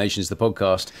Sketchplanations, the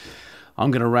podcast, I'm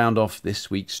going to round off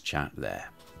this week's chat there.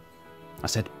 I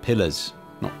said pillars,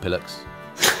 not pillocks.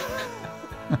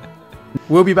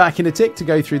 We'll be back in a tick to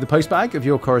go through the postbag of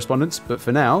your correspondence, but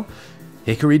for now,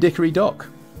 hickory dickory dock.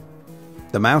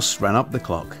 The mouse ran up the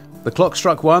clock. The clock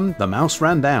struck 1, the mouse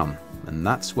ran down, and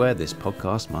that's where this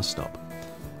podcast must stop.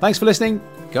 Thanks for listening.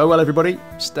 Go well, everybody.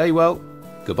 Stay well.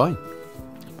 Goodbye.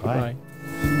 Bye.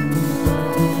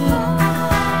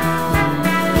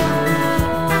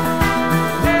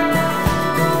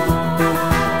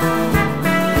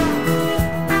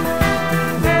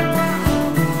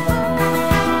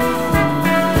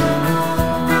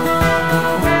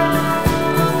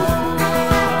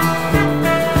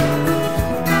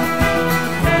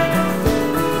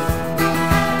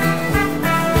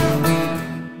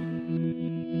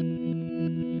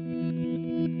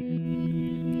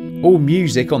 All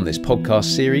music on this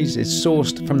podcast series is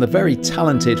sourced from the very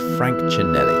talented Frank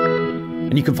Cinelli.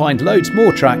 And you can find loads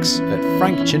more tracks at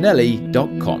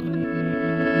frankcinelli.com.